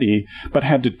Infinite City, but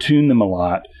had to tune them a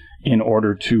lot in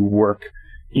order to work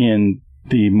in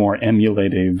the more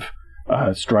emulative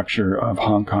structure of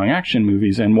Hong Kong action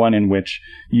movies, and one in which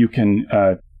you can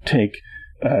take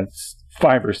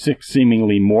 5 or 6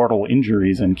 seemingly mortal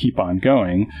injuries and keep on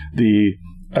going. The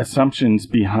assumptions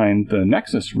behind the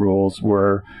Nexus rules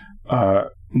were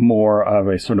more of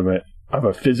a sort of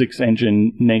a physics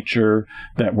engine nature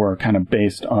that were kind of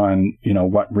based on,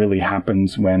 what really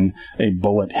happens when a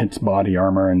bullet hits body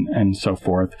armor and so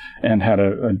forth, and had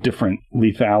a different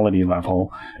lethality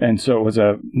level. And so it was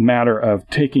a matter of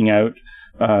taking out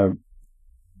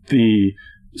the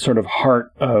sort of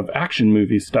heart of action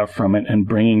movie stuff from it and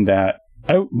bringing that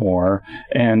out more.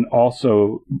 And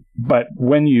also, but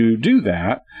when you do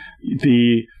that,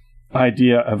 the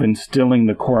idea of instilling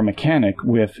the core mechanic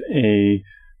with a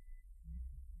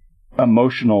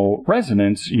emotional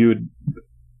resonance, you'd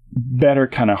better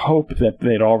kind of hope that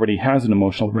it already has an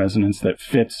emotional resonance that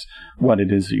fits what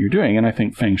it is that you're doing. And I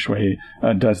think Feng Shui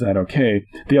does that okay.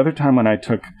 The other time when I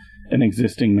took an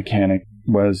existing mechanic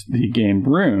was the game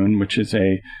Rune, which is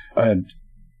a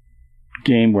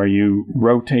game where you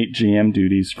rotate GM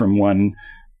duties from one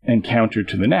encounter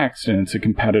to the next, and it's a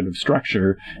competitive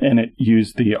structure, and it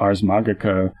used the Ars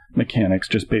Magica mechanics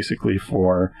just basically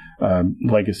for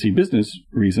legacy business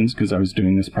reasons, because I was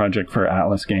doing this project for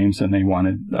Atlas Games and they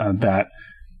wanted that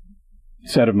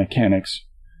set of mechanics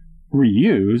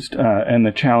reused, and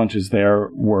the challenges there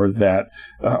were that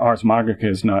Ars Magica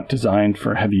is not designed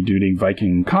for heavy-duty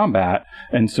Viking combat,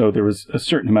 and so there was a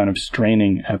certain amount of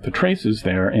straining at the traces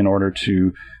there in order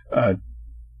to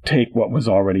take what was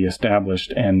already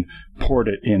established and port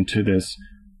it into this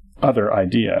other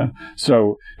idea.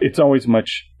 So it's always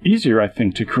much easier, I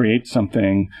think, to create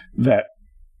something that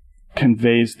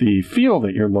conveys the feel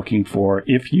that you're looking for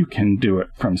if you can do it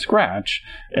from scratch,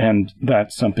 and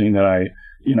that's something that I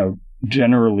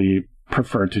generally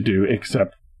prefer to do,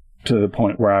 except to the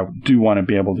point where I do want to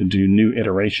be able to do new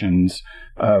iterations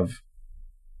of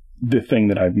the thing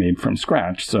that I've made from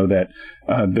scratch, so that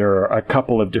there are a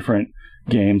couple of different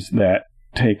games that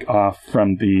take off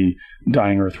from the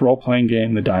Dying Earth role-playing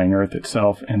game, the Dying Earth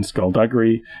itself, and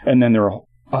Skullduggery, and then there are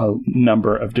a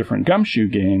number of different Gumshoe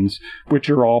games, which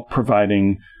are all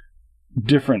providing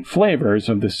different flavors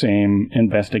of the same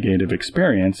investigative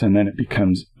experience, and then it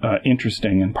becomes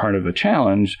interesting, and part of the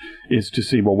challenge is to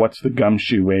see, well, what's the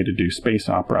Gumshoe way to do space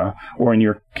opera, or in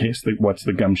your case, what's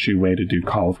the Gumshoe way to do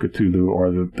Call of Cthulhu,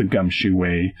 or the Gumshoe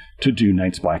way to do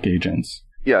Night's Black Agents.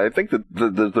 Yeah, I think that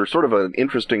there's sort of an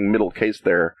interesting middle case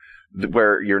there,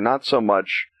 where you're not so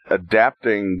much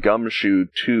adapting Gumshoe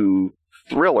to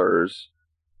thrillers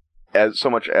as so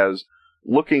much as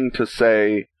looking to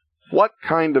say, what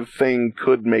kind of thing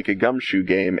could make a Gumshoe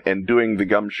game, and doing the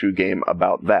Gumshoe game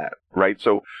about that, right?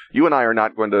 So you and I you're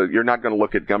not going to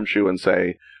look at Gumshoe and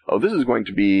say, oh, this is going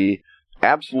to be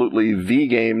absolutely the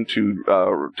game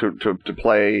to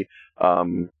play,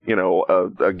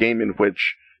 a game in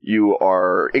which you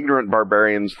are ignorant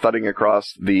barbarians thudding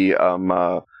across the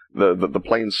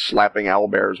plains, slapping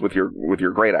owlbears with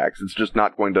your great axe. It's just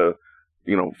not going to,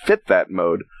 fit that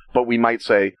mode. But we might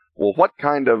say, well, what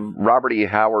kind of Robert E.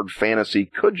 Howard fantasy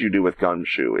could you do with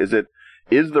Gumshoe? Is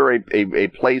there a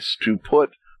place to put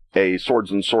a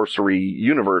swords and sorcery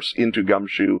universe into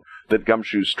Gumshoe that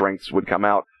Gumshoe's strengths would come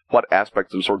out? What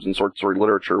aspects of swords and sorcery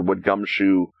literature would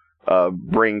Gumshoe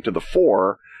bring to the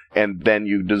fore? And then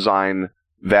you design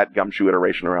that Gumshoe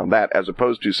iteration around that, as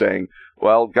opposed to saying,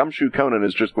 well, Gumshoe Conan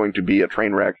is just going to be a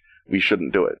train wreck. We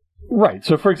shouldn't do it. Right.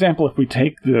 So, for example, if we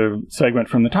take the segment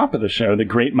from the top of the show, the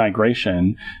Great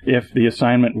Migration, if the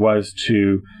assignment was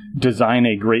to design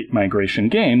a Great Migration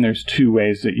game, there's two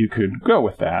ways that you could go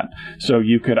with that. So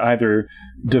you could either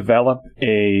develop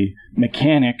a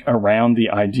mechanic around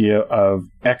the idea of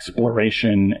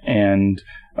exploration and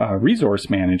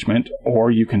resource management, or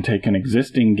you can take an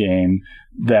existing game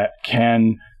that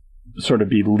can sort of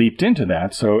be leaped into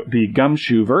that. So the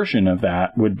Gumshoe version of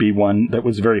that would be one that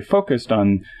was very focused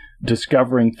on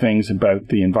discovering things about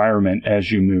the environment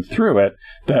as you move through it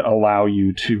that allow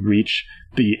you to reach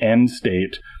the end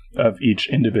state of each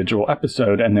individual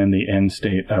episode and then the end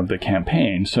state of the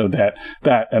campaign, so that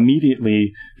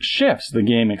immediately shifts the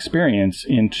game experience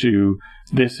into,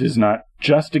 this is not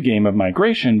just a game of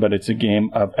migration, but it's a game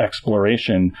of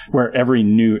exploration where every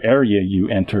new area you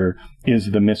enter is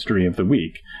the mystery of the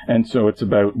week. And so it's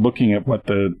about looking at what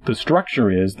the structure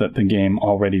is that the game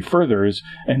already furthers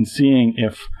and seeing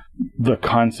if the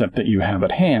concept that you have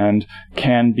at hand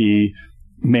can be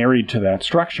married to that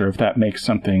structure, if that makes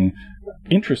something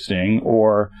interesting.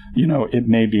 Or, it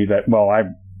may be that, well, I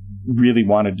really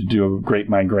wanted to do a Great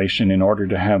Migration in order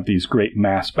to have these great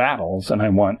mass battles, and I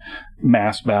want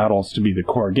mass battles to be the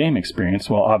core game experience.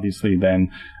 Well, obviously then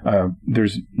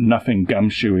there's nothing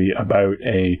Gumshoey about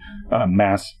a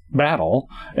mass battle,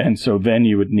 and so then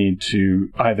you would need to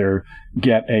either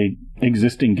get a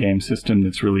existing game system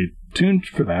that's really tuned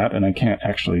for that, and I can't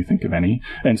actually think of any,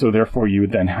 and so therefore you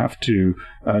would then have to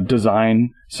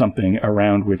design something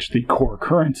around which the core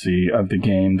currency of the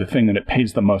game, the thing that it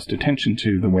pays the most attention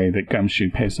to, the way that Gumshoe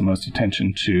pays the most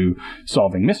attention to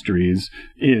solving mysteries,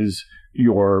 is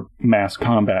your mass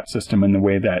combat system and the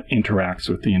way that interacts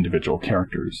with the individual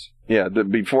characters. Yeah,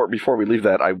 before we leave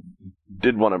that, I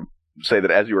did want to say that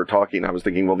as you were talking, I was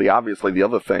thinking, well, obviously the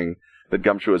other thing that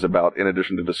Gumshoe is about, in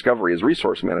addition to discovery, is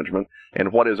resource management.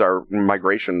 And what is our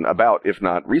migration about, if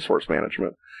not resource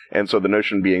management? And so the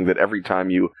notion being that every time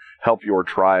you help your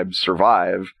tribe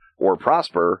survive or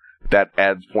prosper, that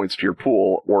adds points to your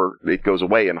pool, or it goes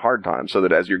away in hard times, so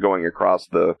that as you're going across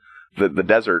the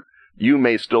desert, you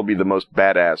may still be the most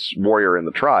badass warrior in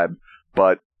the tribe,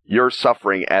 but you're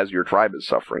suffering as your tribe is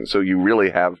suffering. So you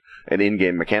really have an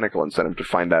in-game mechanical incentive to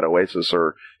find that oasis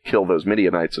or kill those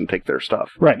Midianites and take their stuff.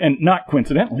 Right, and not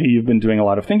coincidentally, you've been doing a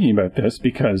lot of thinking about this,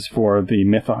 because for the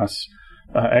Mythos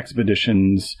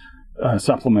Expeditions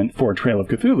supplement for Trail of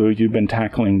Cthulhu, you've been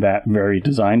tackling that very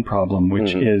design problem,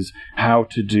 which is how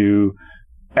to do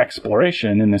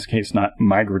exploration, in this case not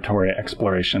migratory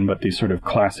exploration, but the sort of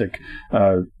classic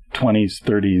 20s,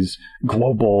 30s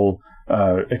global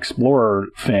explorer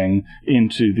thing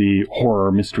into the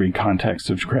horror mystery context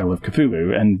of Call of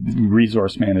Cthulhu, and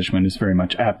resource management is very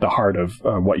much at the heart of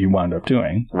what you wound up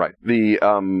doing. Right. The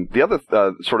other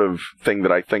sort of thing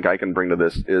that I think I can bring to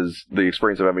this is the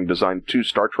experience of having designed 2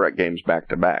 Star Trek games back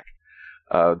to back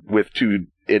with 2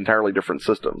 entirely different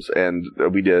systems, and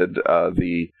we did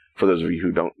for those of you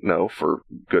who don't know, for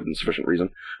good and sufficient reason,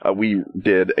 we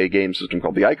did a game system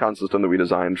called the Icon system that we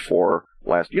designed for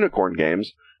Last Unicorn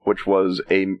Games, which was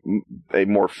a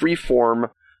more free-form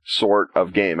sort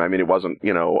of game. I mean, it wasn't,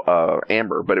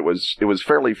 Amber, but it was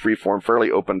fairly free-form,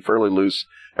 fairly open, fairly loose.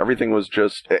 Everything was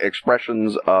just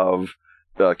expressions of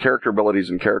character abilities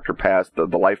and character paths. The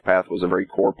life path was a very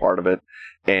core part of it,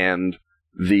 and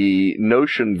the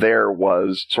notion there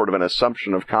was sort of an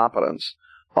assumption of competence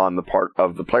on the part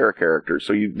of the player character.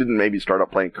 So you didn't maybe start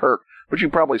out playing Kirk, but you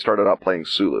probably started out playing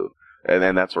Sulu,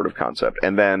 and that sort of concept.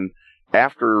 And then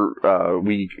after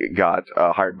we got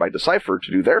hired by Decipher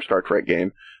to do their Star Trek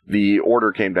game, the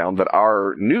order came down that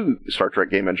our new Star Trek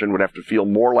game engine would have to feel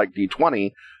more like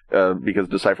D20, because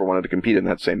Decipher wanted to compete in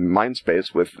that same mind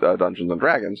space with Dungeons &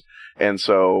 Dragons. And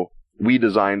so we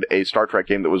designed a Star Trek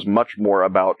game that was much more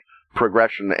about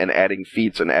progression and adding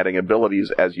feats and adding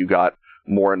abilities as you got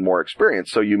more and more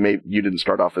experience. So you didn't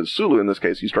start off as Sulu in this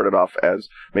case. You started off as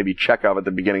maybe Chekhov at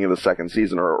the beginning of the second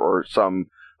season, or some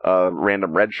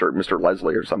random red shirt, Mr.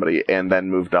 Leslie or somebody, and then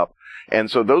moved up.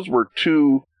 And so those were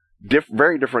 2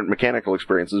 very different mechanical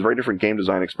experiences, very different game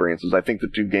design experiences. I think the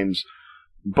 2 games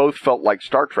both felt like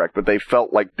Star Trek, but they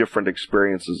felt like different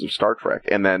experiences of Star Trek.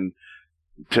 And then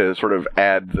to sort of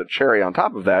add the cherry on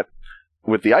top of that,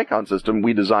 with the Icon system,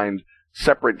 we designed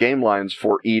separate game lines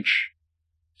for each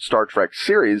Star Trek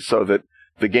series so that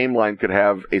the game line could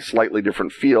have a slightly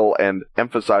different feel and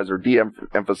emphasize or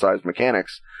de-emphasize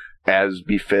mechanics as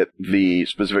befit the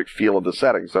specific feel of the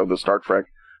setting. So the Star Trek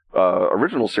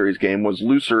original series game was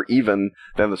looser even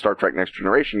than the Star Trek Next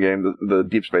Generation game. The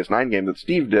Deep Space Nine game that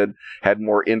Steve did had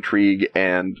more intrigue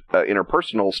and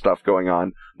interpersonal stuff going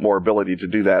on, more ability to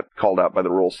do that called out by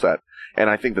the rule set. And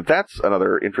I think that that's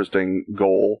another interesting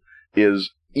goal,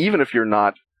 is even if you're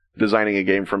not designing a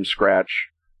game from scratch,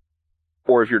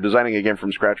 or if you're designing a game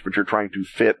from scratch but you're trying to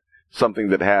fit something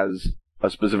that has a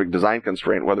specific design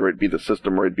constraint, whether it be the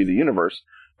system or it be the universe,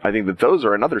 I think that those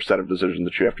are another set of decisions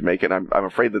that you have to make. And I'm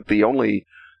afraid that the only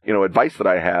advice that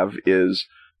I have is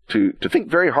to think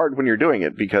very hard when you're doing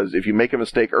it, because if you make a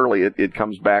mistake early, it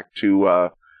comes back to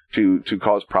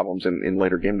cause problems in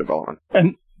later game development.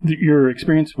 And your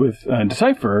experience with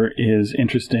Decipher is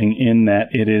interesting in that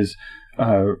it is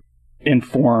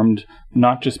informed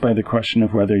not just by the question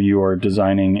of whether you are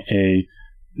designing a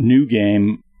new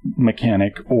game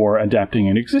mechanic or adapting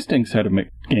an existing set of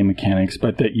game mechanics,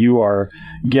 but that you are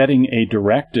getting a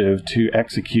directive to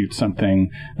execute something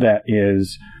that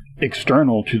is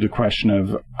external to the question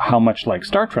of how much like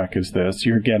Star Trek is this.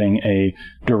 You're getting a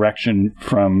direction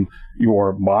from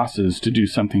your bosses to do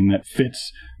something that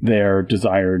fits their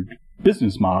desired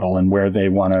business model and where they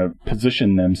want to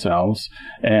position themselves.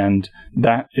 And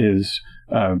that is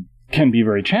can be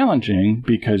very challenging,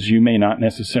 because you may not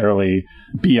necessarily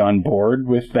be on board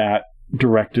with that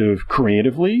directive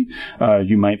creatively.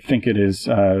 You might think it is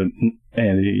a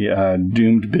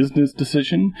doomed business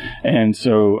decision. And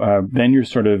so then you're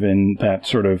sort of in that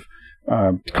sort of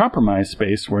compromise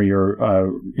space where you're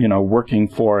working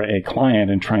for a client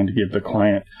and trying to give the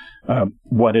client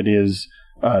what it is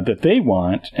that they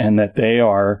want, and that they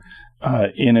are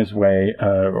in his way,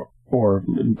 or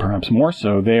perhaps more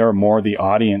so, they are more the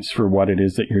audience for what it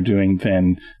is that you're doing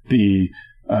than the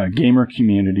gamer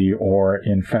community, or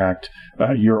in fact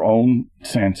your own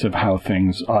sense of how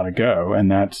things ought to go. And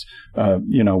that's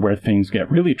where things get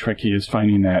really tricky, is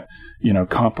finding that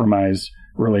compromise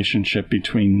relationship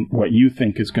between what you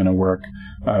think is going to work,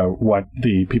 what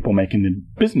the people making the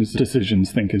business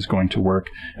decisions think is going to work,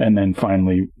 and then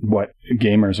finally what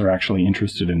gamers are actually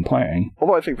interested in playing.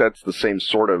 Although I think that's the same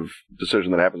sort of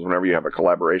decision that happens whenever you have a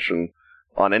collaboration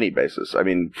on any basis. I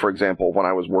mean, for example, when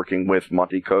I was working with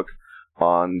Monty Cook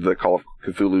on the Call of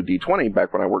Cthulhu D20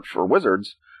 back when I worked for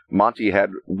Wizards, Monty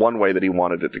had one way that he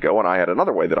wanted it to go, and I had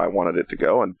another way that I wanted it to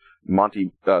go. And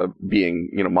Monty being,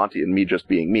 Monty and me just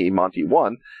being me, Monty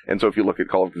won. And so if you look at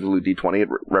Call of Cthulhu D20, it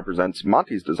represents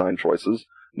Monty's design choices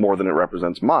more than it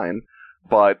represents mine.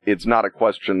 But it's not a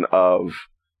question of,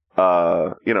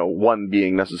 one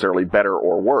being necessarily better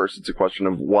or worse. It's a question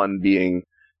of one being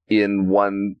in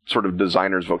one sort of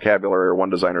designer's vocabulary or one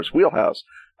designer's wheelhouse.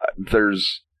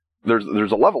 There's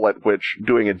a level at which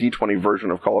doing a D20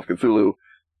 version of Call of Cthulhu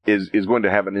is going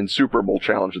to have an insuperable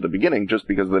challenge at the beginning, just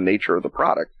because of the nature of the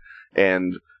product.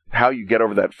 And, how you get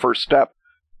over that first step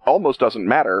almost doesn't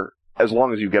matter as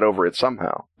long as you get over it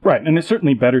somehow. Right, and it's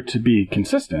certainly better to be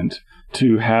consistent,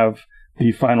 to have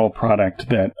the final product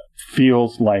that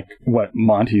feels like what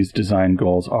Monty's design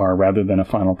goals are, rather than a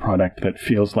final product that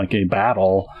feels like a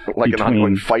battle, like an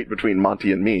ongoing fight between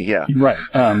Monty and me. Yeah, right.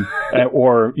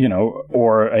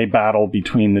 Or a battle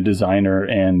between the designer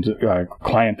and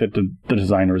client that the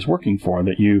designer is working for.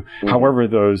 That you, however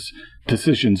those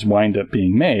decisions wind up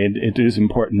being made, it is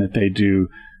important that they do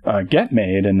get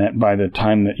made, and that by the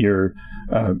time that you're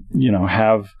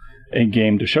have a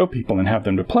game to show people and have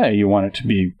them to play, you want it to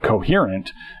be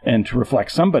coherent and to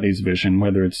reflect somebody's vision,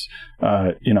 whether it's,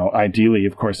 ideally,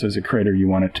 of course, as a creator, you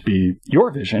want it to be your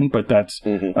vision, but that's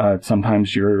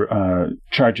sometimes you're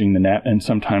charging the net and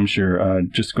sometimes you're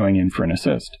just going in for an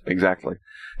assist. Exactly.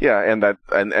 Yeah, and that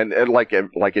and like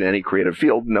in any creative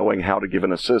field, knowing how to give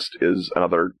an assist is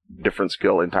another different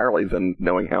skill entirely than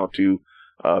knowing how to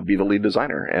be the lead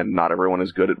designer, and not everyone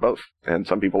is good at both, and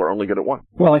some people are only good at one.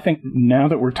 Well, I think now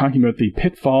that we're talking about the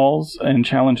pitfalls and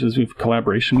challenges of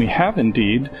collaboration, we have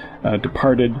indeed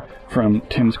departed from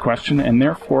Tim's question and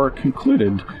therefore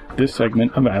concluded this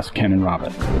segment of Ask Ken and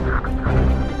Robin.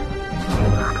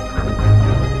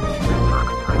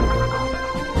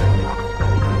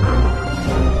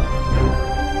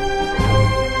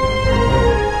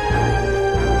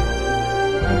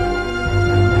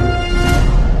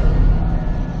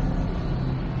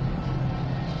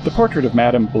 The portrait of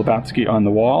Madame Blavatsky on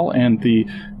the wall and the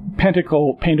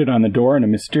pentacle painted on the door in a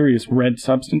mysterious red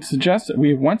substance suggests that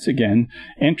we have once again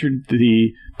entered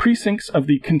the precincts of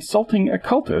the consulting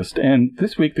occultist. And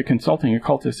this week, the consulting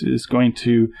occultist is going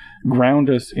to ground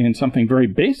us in something very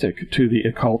basic to the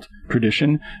occult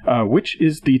tradition, which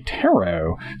is the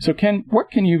tarot. So, Ken,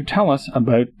 what can you tell us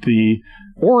about the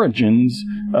origins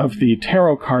of the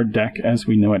tarot card deck as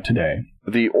we know it today?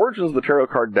 The origins of the tarot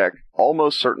card deck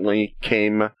almost certainly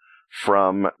came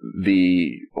from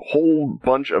the whole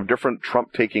bunch of different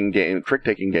trick-taking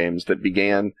games that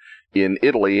began in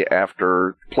Italy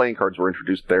after playing cards were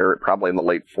introduced there, probably in the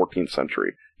late 14th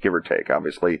century, give or take.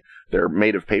 Obviously, they're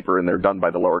made of paper and they're done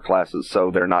by the lower classes,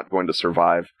 so they're not going to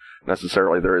survive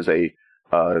necessarily. There is a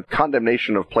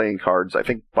condemnation of playing cards, I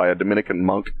think, by a Dominican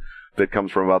monk that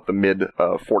comes from about the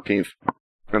mid-14th.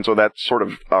 And so that's sort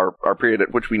of our period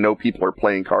at which we know people are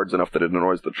playing cards enough that it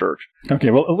annoys the church.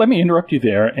 Okay, well, let me interrupt you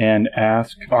there and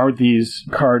ask, are these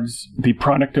cards the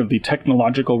product of the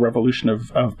technological revolution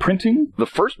of printing? The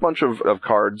first bunch of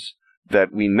cards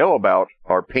that we know about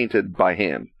are painted by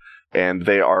hand, and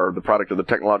they are the product of the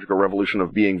technological revolution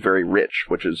of being very rich,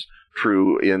 which is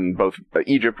true in both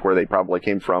Egypt, where they probably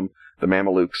came from. The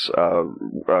Mamelukes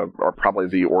are probably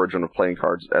the origin of playing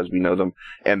cards as we know them,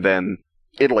 and then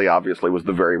Italy, obviously, was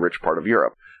the very rich part of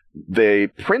Europe. They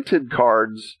printed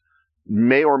cards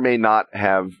may or may not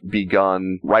have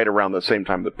begun right around the same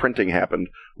time that printing happened.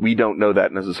 We don't know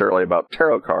that necessarily about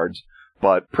tarot cards,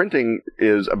 but printing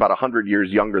is about 100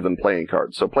 years younger than playing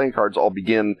cards. So playing cards all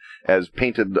begin as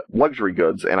painted luxury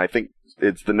goods, and I think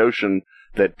it's the notion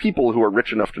that people who are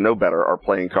rich enough to know better are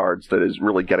playing cards that is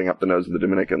really getting up the nose of the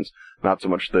Dominicans, not so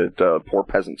much that poor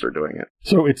peasants are doing it.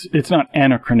 So it's not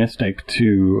anachronistic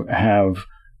to have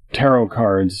tarot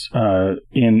cards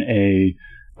in a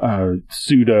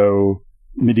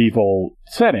pseudo-medieval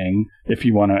setting if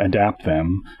you want to adapt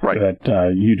them, right?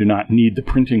 That you do not need the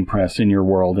printing press in your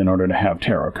world in order to have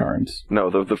tarot cards. No,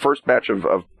 the first batch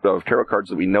of tarot cards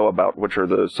that we know about, which are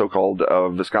the so-called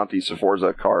Visconti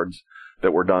Sforza cards,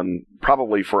 that were done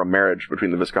probably for a marriage between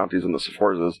the Viscontis and the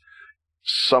Sforzas,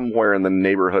 somewhere in the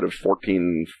neighborhood of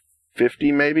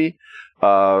 1450, maybe.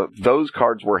 Those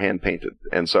cards were hand-painted.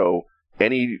 And so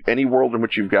any world in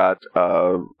which you've got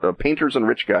painters and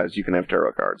rich guys, you can have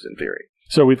tarot cards, in theory.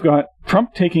 So we've got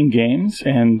Trump-taking games,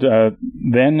 and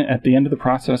then at the end of the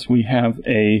process, we have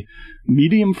a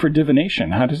medium for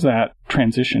divination. How does that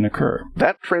transition occur?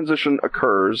 That transition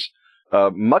occurs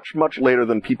much, much later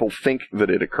than people think that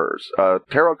it occurs.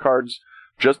 Tarot cards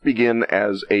just begin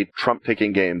as a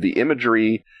Trump-taking game. The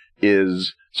imagery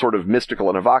is sort of mystical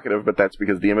and evocative, but that's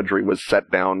because the imagery was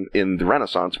set down in the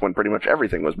Renaissance when pretty much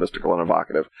everything was mystical and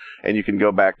evocative. And you can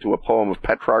go back to a poem of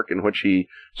Petrarch in which he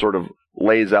sort of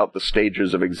lays out the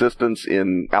stages of existence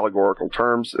in allegorical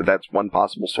terms. That's one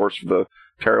possible source for the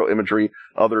tarot imagery.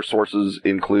 Other sources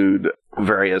include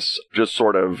various just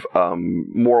sort of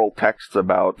moral texts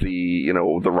about the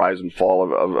rise and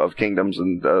fall of kingdoms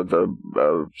and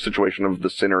the situation of the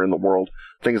sinner in the world,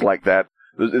 things like that.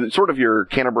 It's sort of your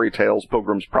Canterbury Tales,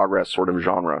 Pilgrim's Progress sort of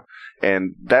genre,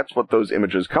 and that's what those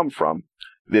images come from.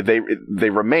 They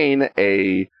remain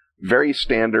a very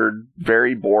standard,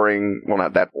 very boring, well,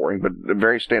 not that boring, but a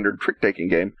very standard trick-taking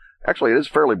game. Actually, it is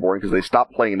fairly boring because they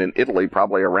stopped playing it in Italy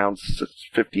probably around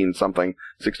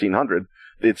 1600.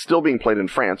 It's still being played in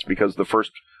France because the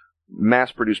first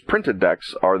mass-produced printed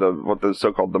decks are what the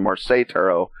so-called the Marseille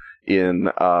Tarot in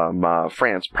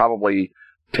France, probably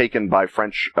taken by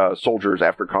French soldiers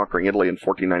after conquering Italy in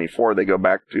 1494. They go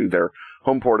back to their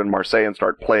home port in Marseille and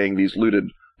start playing these looted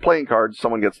playing cards.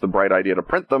 Someone gets the bright idea to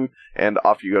print them, and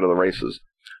off you go to the races.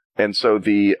 And so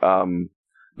the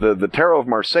Tarot of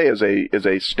Marseille is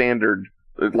a standard,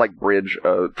 like bridge,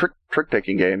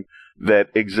 trick-taking game that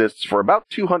exists for about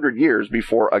 200 years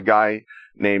before a guy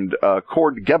named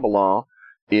Cord Gebelin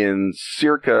in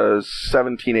circa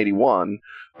 1781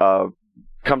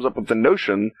 comes up with the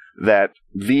notion that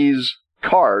these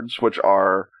cards, which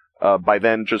are by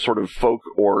then just sort of folk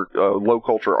or low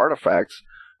culture artifacts,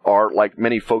 are like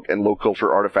many folk and low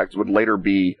culture artifacts would later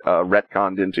be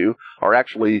retconned into, are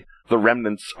actually the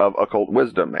remnants of occult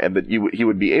wisdom, and that he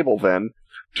would be able then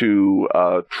to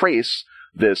trace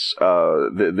this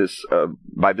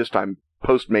by this time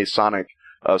post-Masonic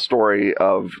story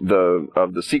of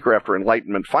the seeker after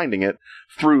enlightenment finding it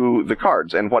through the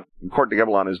cards. And what Court de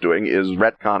Gebelin is doing is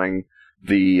retconning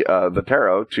the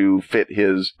tarot to fit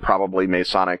his probably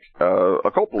Masonic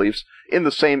occult beliefs in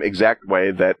the same exact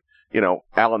way that,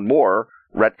 Alan Moore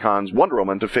retcons Wonder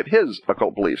Woman to fit his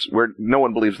occult beliefs, where no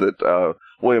one believes that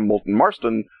William Moulton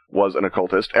Marston was an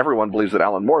occultist. Everyone believes that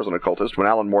Alan Moore is an occultist. When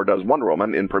Alan Moore does Wonder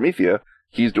Woman in Promethea,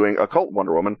 he's doing occult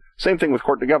Wonder Woman. Same thing with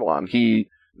Court de Gebelin. He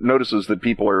notices that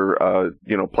people are,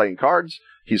 playing cards.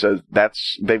 He says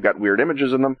they've got weird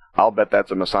images in them. I'll bet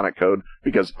that's a Masonic code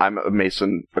because I'm a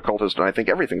Mason occultist and I think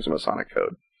everything's a Masonic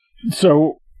code.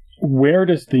 So where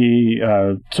does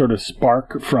the sort of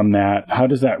spark from that, how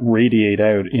does that radiate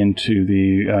out into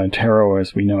the tarot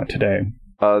as we know it today?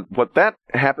 What that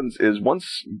happens is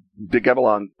once de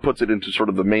Gebelin puts it into sort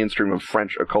of the mainstream of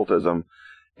French occultism,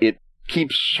 it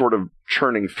keeps sort of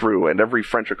churning through, and every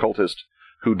French occultist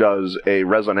who does a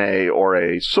raisonné or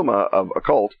a summa of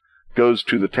occult goes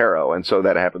to the tarot. And so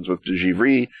that happens with de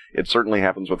Givry, it certainly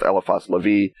happens with Eliphas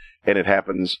Levi, and it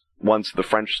happens once the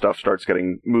French stuff starts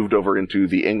getting moved over into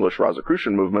the English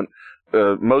Rosicrucian movement,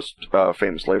 most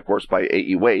famously, of course, by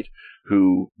A.E. Waite,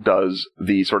 who does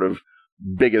the sort of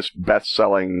biggest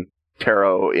best-selling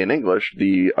tarot in English,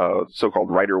 the so-called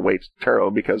Rider-Waite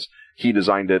Tarot, because he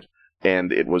designed it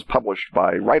and it was published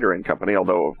by Rider and Company,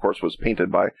 although, of course, was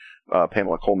painted by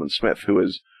Pamela Coleman Smith, who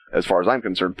is, as far as I'm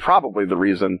concerned, probably the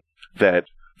reason that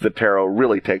the tarot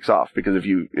really takes off. Because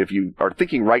if you are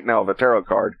thinking right now of a tarot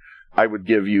card, I would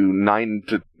give you 9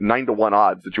 to 1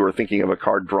 odds that you are thinking of a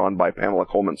card drawn by Pamela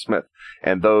Coleman Smith.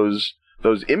 And those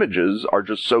images are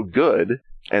just so good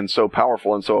and so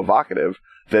powerful and so evocative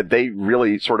that they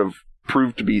really sort of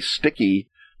prove to be sticky,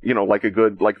 like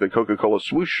the Coca-Cola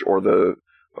swoosh or the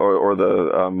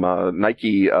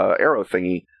Nike arrow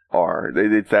thingy are.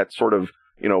 It's that sort of,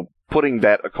 putting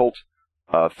that occult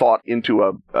thought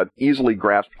into an easily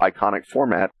grasped iconic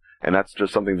format, and that's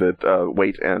just something that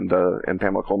Waite and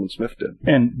Pamela Coleman Smith did.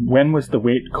 And when was the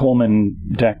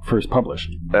Waite-Coleman deck first published?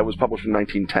 That was published in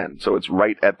 1910, so it's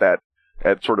right at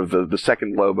sort of the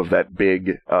second lobe of that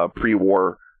big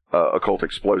pre-war occult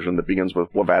explosion that begins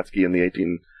with Blavatsky in the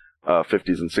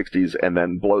 1850s and 60s, and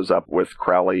then blows up with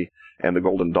Crowley and the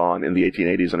Golden Dawn in the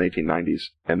 1880s and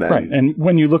 1890s. And then, right, and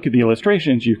when you look at the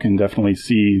illustrations, you can definitely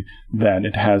see that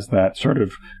it has that sort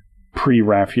of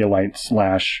pre-Raphaelite /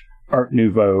 Art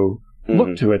Nouveau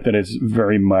look to it that is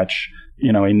very much,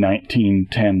 a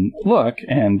 1910 look.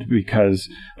 And because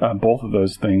both of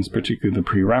those things, particularly the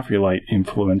pre-Raphaelite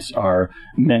influence, are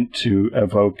meant to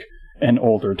evoke an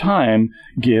older time,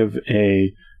 give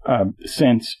a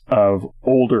sense of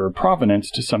older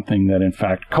provenance to something that, in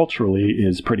fact, culturally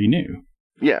is pretty new.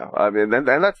 Yeah, I mean, and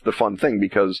that's the fun thing,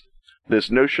 because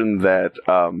this notion that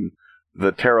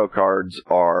the tarot cards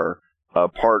are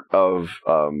part of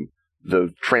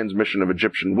the transmission of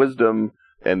Egyptian wisdom,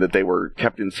 and that they were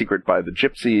kept in secret by the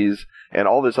gypsies, and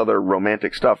all this other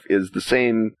romantic stuff is the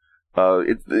same.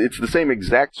 It's the same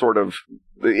exact sort of.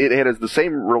 It has the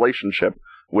same relationship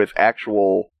with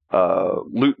actual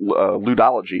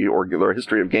ludology or the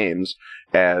history of games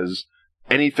as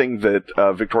anything that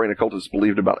Victorian occultists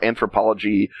believed about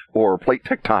anthropology or plate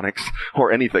tectonics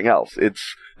or anything else.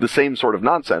 It's the same sort of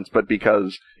nonsense, but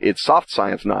because it's soft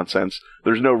science nonsense,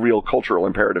 there's no real cultural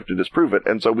imperative to disprove it,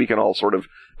 and so we can all sort of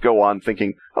go on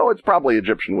thinking, oh, it's probably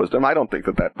Egyptian wisdom. I don't think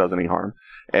that does any harm.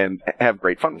 and have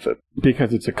great fun with it.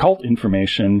 Because it's occult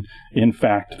information, in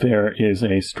fact, there is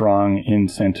a strong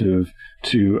incentive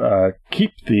to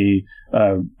keep the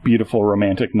beautiful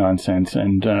romantic nonsense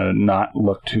and not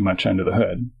look too much under the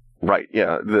hood. Right,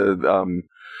 yeah.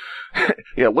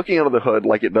 Yeah, looking under the hood,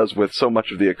 like it does with so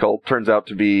much of the occult, turns out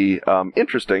to be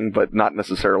interesting, but not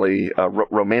necessarily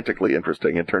romantically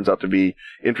interesting. It turns out to be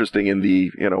interesting in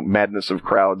the madness of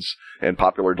crowds and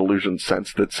popular delusion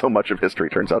sense that so much of history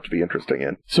turns out to be interesting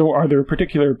in. So, are there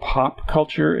particular pop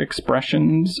culture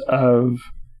expressions of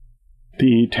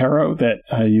the tarot that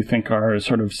you think are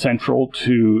sort of central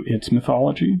to its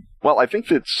mythology? Well, I think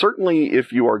that certainly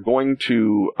if you are going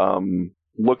to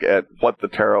look at what the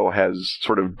tarot has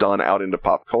sort of done out into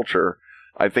pop culture,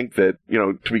 I think that,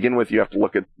 to begin with, you have to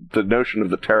look at the notion of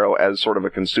the tarot as sort of a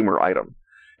consumer item.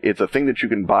 It's a thing that you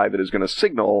can buy that is going to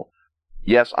signal,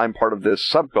 yes, I'm part of this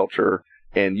subculture,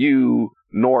 and you,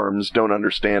 norms, don't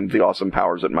understand the awesome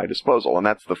powers at my disposal. And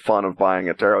that's the fun of buying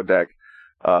a tarot deck,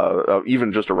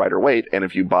 even just a Rider-Waite. And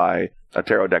if you buy a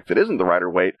tarot deck that isn't the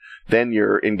Rider-Waite, then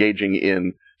you're engaging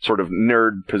in sort of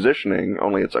nerd positioning,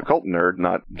 only it's occult nerd,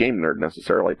 not game nerd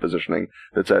necessarily positioning,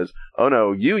 that says, oh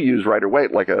no, you use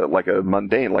Rider-Waite like a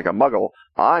mundane, like a muggle.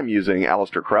 I'm using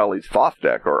Aleister Crowley's Thoth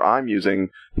deck, or I'm using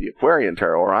the Aquarian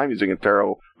Tarot, or I'm using a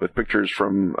tarot with pictures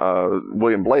from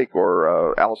William Blake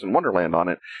or Alice in Wonderland on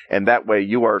it. And that way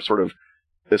you are sort of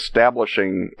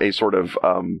establishing a sort of,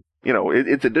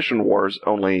 it's edition wars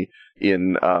only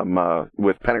in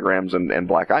with pentagrams and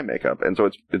black eye makeup. And so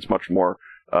it's much more,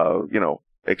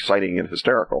 exciting and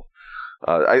hysterical.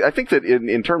 I think that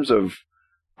in terms of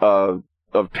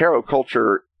tarot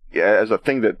culture as a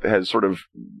thing that has sort of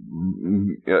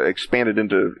expanded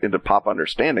into pop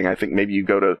understanding, I think maybe you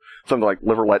go to something like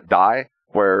Live or Let Die,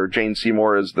 where Jane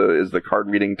Seymour is the card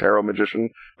reading tarot magician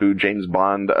who James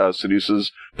Bond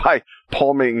seduces by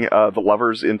palming the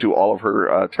lovers into all of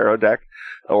her tarot deck.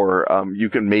 Or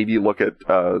you can maybe look at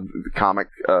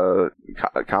comics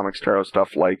tarot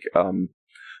stuff like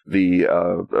the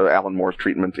Alan Moore's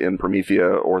treatment in Promethea,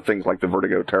 or things like the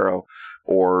Vertigo Tarot,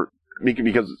 or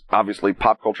because obviously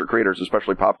pop culture creators,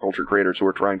 especially pop culture creators who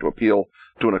are trying to appeal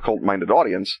to an occult-minded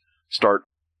audience, start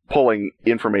pulling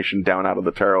information down out of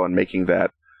the tarot and making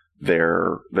that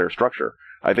their structure.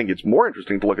 I think it's more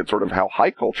interesting to look at sort of how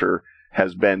high culture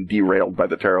has been derailed by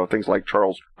the tarot. Things like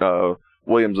Charles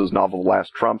Williams's novel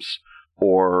Last Trumps,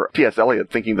 or T.S.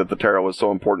 Eliot thinking that the tarot was so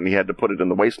important he had to put it in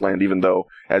the wasteland, even though,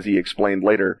 as he explained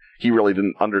later, he really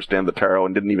didn't understand the tarot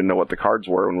and didn't even know what the cards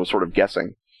were and was sort of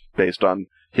guessing based on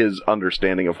his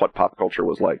understanding of what pop culture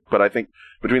was like. But I think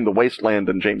between the wasteland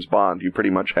and James Bond, you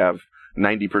pretty much have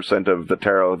 90% of the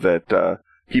tarot that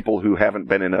people who haven't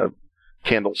been in a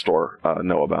candle store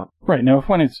know about. Right. Now, if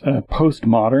one is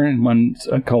postmodern, one's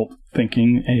occult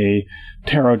thinking, a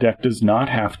tarot deck does not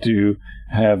have to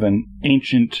have an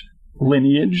ancient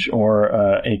lineage or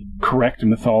a correct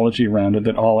mythology around it,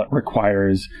 that all it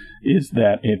requires is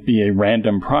that it be a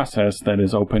random process that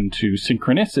is open to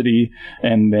synchronicity,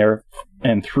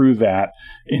 and through that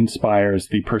inspires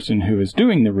the person who is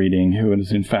doing the reading, who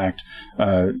is in fact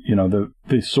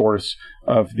the source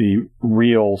of the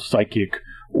real psychic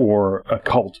or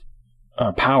occult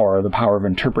power, the power of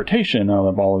interpretation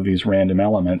of all of these random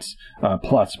elements,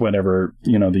 plus whatever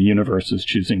the universe is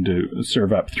choosing to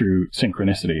serve up through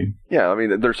synchronicity. Yeah, I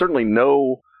mean, there's certainly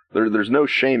there's no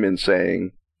shame in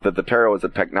saying that the tarot is a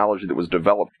technology that was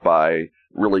developed by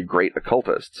really great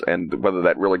occultists, and whether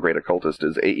that really great occultist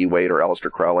is A.E. Waite or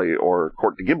Aleister Crowley or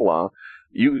Court de Gibelin,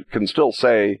 you can still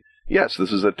say, yes,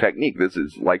 this is a technique. This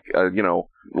is like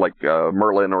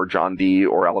Merlin or John Dee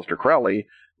or Aleister Crowley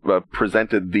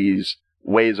presented these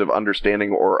ways of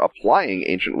understanding or applying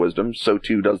ancient wisdom, so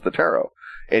too does the tarot.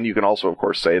 And you can also, of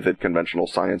course, say that conventional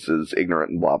science is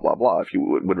ignorant and blah, blah, blah, if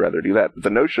you would rather do that. But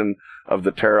the notion of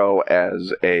the tarot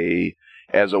as a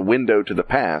window to the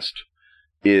past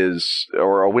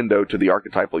or a window to the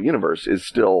archetypal universe is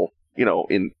still,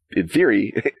 in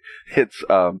theory, it's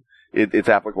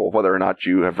applicable whether or not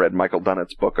you have read Michael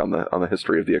Dunnett's book on the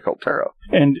history of the occult tarot.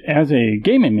 And as a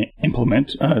gaming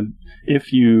implement,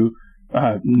 if you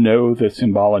know the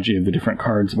symbology of the different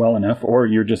cards well enough, or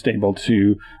you're just able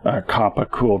to cop a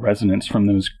cool resonance from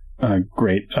those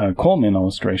great Coleman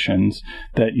illustrations,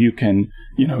 that you can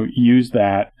use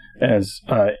that as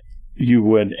you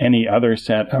would any other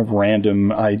set of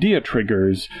random idea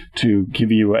triggers to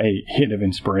give you a hit of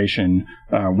inspiration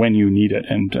when you need it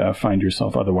and find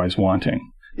yourself otherwise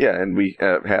wanting. Yeah, and we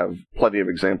have plenty of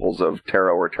examples of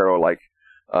tarot or tarot-like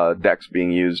decks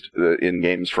being used in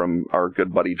games, from our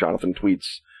good buddy Jonathan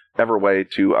Tweet's Everway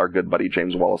to our good buddy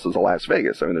James Wallace's Las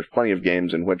Vegas. I mean, there's plenty of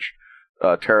games in which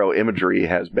tarot imagery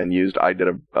has been used. I did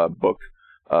a book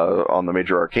on the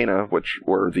Major Arcana, which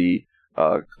were the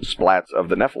splats of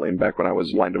the Nephilim back when I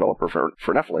was line developer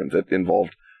for Nephilim, that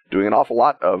involved doing an awful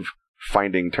lot of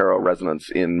finding tarot resonance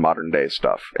in modern day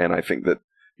stuff. And I think that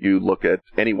you look at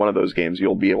any one of those games,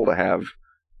 you'll be able to have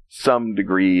some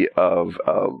degree of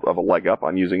a leg up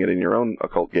on using it in your own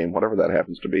occult game, whatever that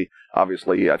happens to be.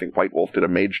 Obviously, I think White Wolf did a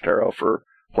Mage Tarot for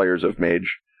players of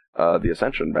Mage, the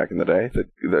Ascension back in the day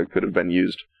that could have been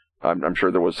used. I'm sure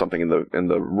there was something in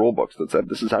the rule books that said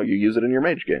this is how you use it in your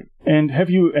Mage game. And have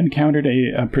you encountered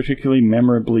a particularly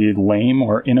memorably lame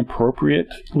or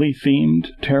inappropriately themed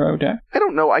tarot deck? I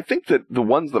don't know. I think that the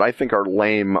ones that I think are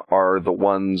lame are the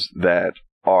ones that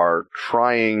are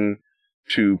trying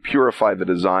to purify the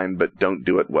design but don't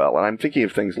do it well. And I'm thinking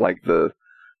of things like the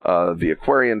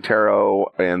Aquarian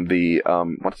Tarot and the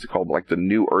what's it called, like the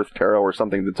New Earth Tarot or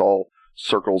something that's all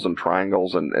circles and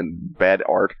triangles and bad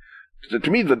art.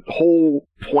 To me, the whole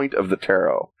point of the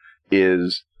tarot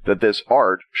is that this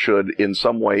art should in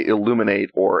some way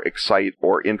illuminate or excite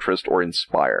or interest or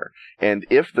inspire. And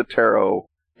if the tarot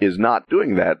is not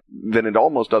doing that, then it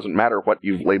almost doesn't matter what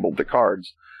you've labeled the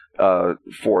cards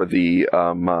for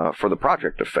the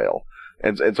project to fail.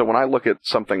 And so when I look at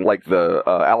something like the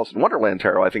Alice in Wonderland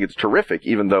Tarot, I think it's terrific,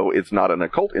 even though it's not an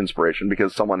occult inspiration,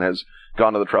 because someone has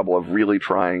gone to the trouble of really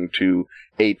trying to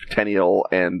ape Tenniel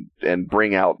and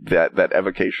bring out that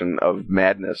evocation of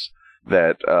madness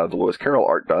that the Lewis Carroll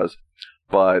art does.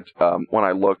 But when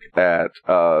I look at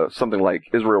something like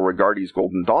Israel Regardi's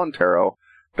Golden Dawn Tarot,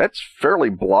 that's fairly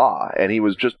blah, and he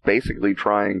was just basically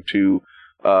trying to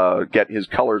get his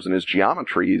colors and his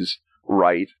geometries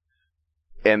right,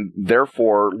 and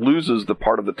therefore loses the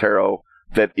part of the tarot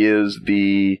that is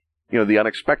the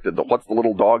unexpected. What's the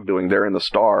little dog doing there in the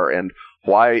star, and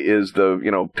why is the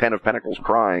 10 of Pentacles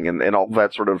crying, and all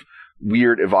that sort of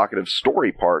weird evocative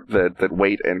story part that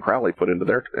Waite and Crowley put into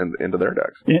their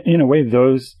decks. In a way,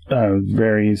 those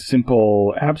very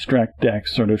simple abstract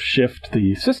decks sort of shift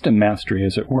the system mastery,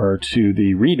 as it were, to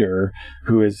the reader,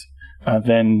 who is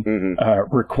then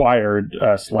required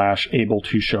 / able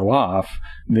to show off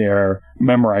their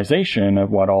memorization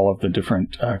of what all of the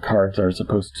different cards are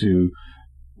supposed to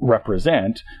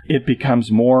represent. It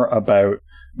becomes more about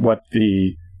what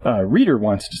the reader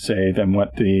wants to say than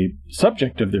what the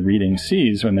subject of the reading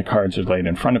sees when the cards are laid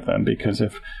in front of them. Because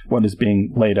if what is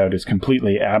being laid out is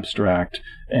completely abstract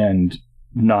and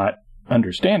not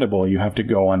understandable, you have to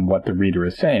go on what the reader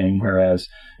is saying. Whereas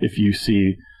if you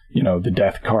see the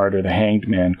Death card or the Hanged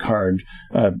Man card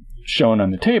shown on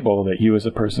the table, that you as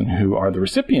a person who are the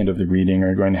recipient of the reading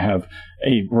are going to have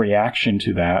a reaction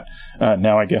to that.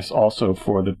 Now, I guess also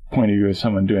for the point of view of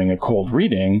someone doing a cold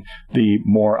reading, the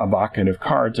more evocative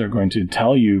cards are going to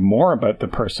tell you more about the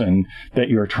person that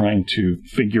you're trying to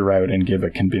figure out and give a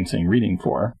convincing reading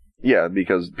for. Yeah,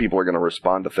 because people are going to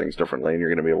respond to things differently, and you're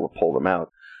going to be able to pull them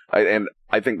out. And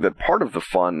I think that part of the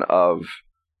fun of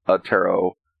a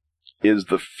tarot is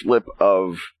the flip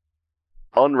of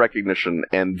unrecognition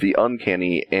and the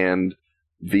uncanny and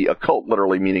the occult,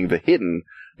 literally meaning the hidden,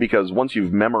 because once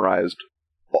you've memorized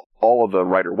all of the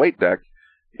Rider-Waite deck,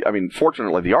 I mean,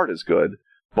 fortunately the art is good,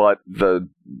 but the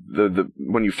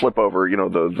when you flip over,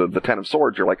 the Ten of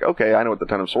Swords, you're like, okay, I know what the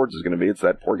Ten of Swords is going to be. It's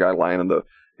that poor guy lying in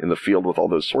the field with all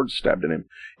those swords stabbed in him,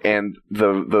 and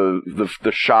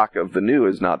the shock of the new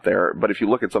is not there. But if you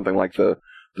look at something like the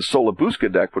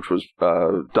Solabusca deck, which was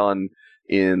done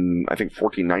in, I think,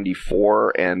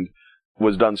 1494, and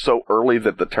was done so early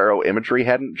that the tarot imagery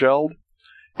hadn't gelled,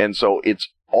 and so it's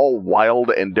all wild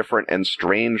and different and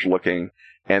strange looking,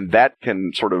 and that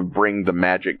can sort of bring the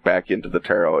magic back into the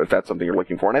tarot if that's something you're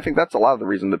looking for. And I think that's a lot of the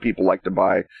reason that people like to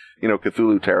buy,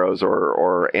 Cthulhu tarots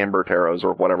or Amber tarots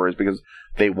or whatever, is because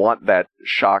they want that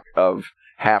shock of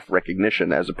half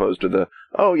recognition, as opposed to the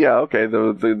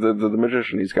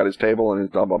magician, he's got his table and his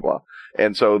blah blah blah.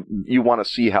 And so you want to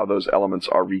see how those elements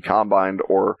are recombined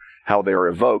or how they are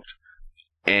evoked,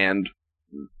 and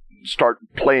start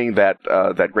playing that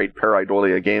great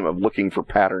pareidolia game of looking for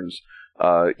patterns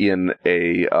in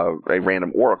a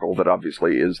random oracle that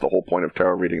obviously is the whole point of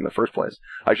tarot reading in the first place.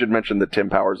 I should mention that Tim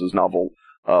Powers' novel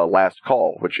Last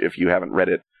Call, which if you haven't read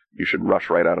it, you should rush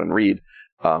right out and read,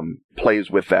 plays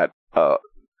with that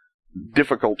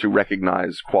difficult to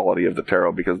recognize quality of the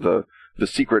tarot, because the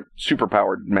secret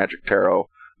superpowered magic tarot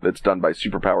that's done by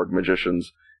superpowered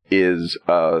magicians is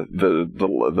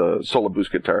the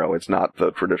Solabusca tarot. It's not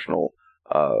the traditional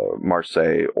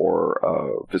Marseille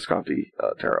or Visconti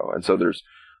tarot, and so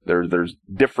there's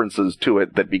differences to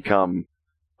it that become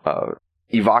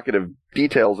evocative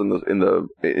details in the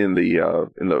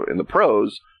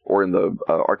prose or in the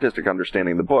artistic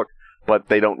understanding of the book but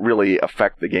they don't really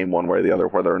affect the game one way or the other,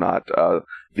 whether or not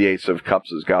the Ace of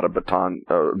Cups has got a baton,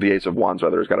 the Ace of Wands,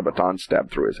 rather, has got a baton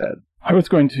stabbed through his head. I was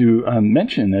going to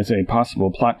mention as a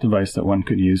possible plot device that one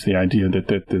could use the idea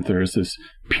that there's this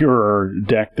purer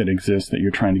deck that exists that you're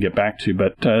trying to get back to,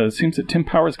 but it seems that Tim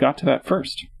Powers got to that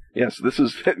first. Yes, this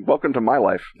is welcome to my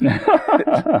life.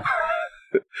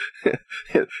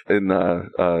 In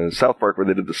South Park, where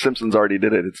they did The Simpsons, already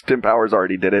did it. It's Tim Powers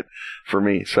already did it for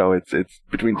me. So it's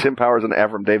between Tim Powers and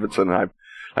Avram Davidson. And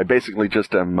I basically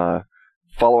just am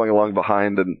following along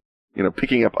behind and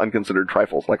picking up unconsidered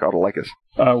trifles like Autolycus.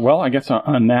 Well, I guess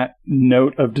on that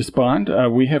note of despond,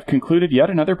 we have concluded yet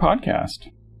another podcast.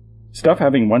 Stuff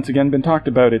having once again been talked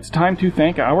about, it's time to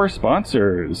thank our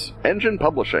sponsors: Engine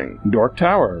Publishing, Dork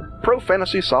Tower, Pro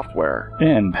Fantasy Software,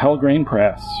 and Pelgrane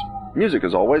Press. Music,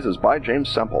 as always, is by James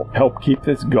Semple. Help keep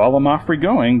this Gollum Offrey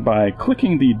going by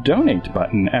clicking the donate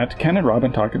button at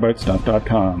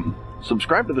KenandRobinTalkAboutStuff.com.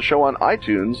 Subscribe to the show on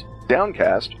iTunes,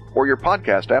 Downcast, or your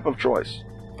podcast app of choice.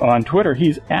 On Twitter,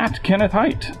 he's at Kenneth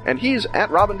Hite. And he's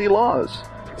at Robin D. Laws.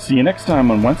 See you next time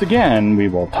when once again we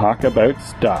will talk about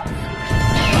stuff.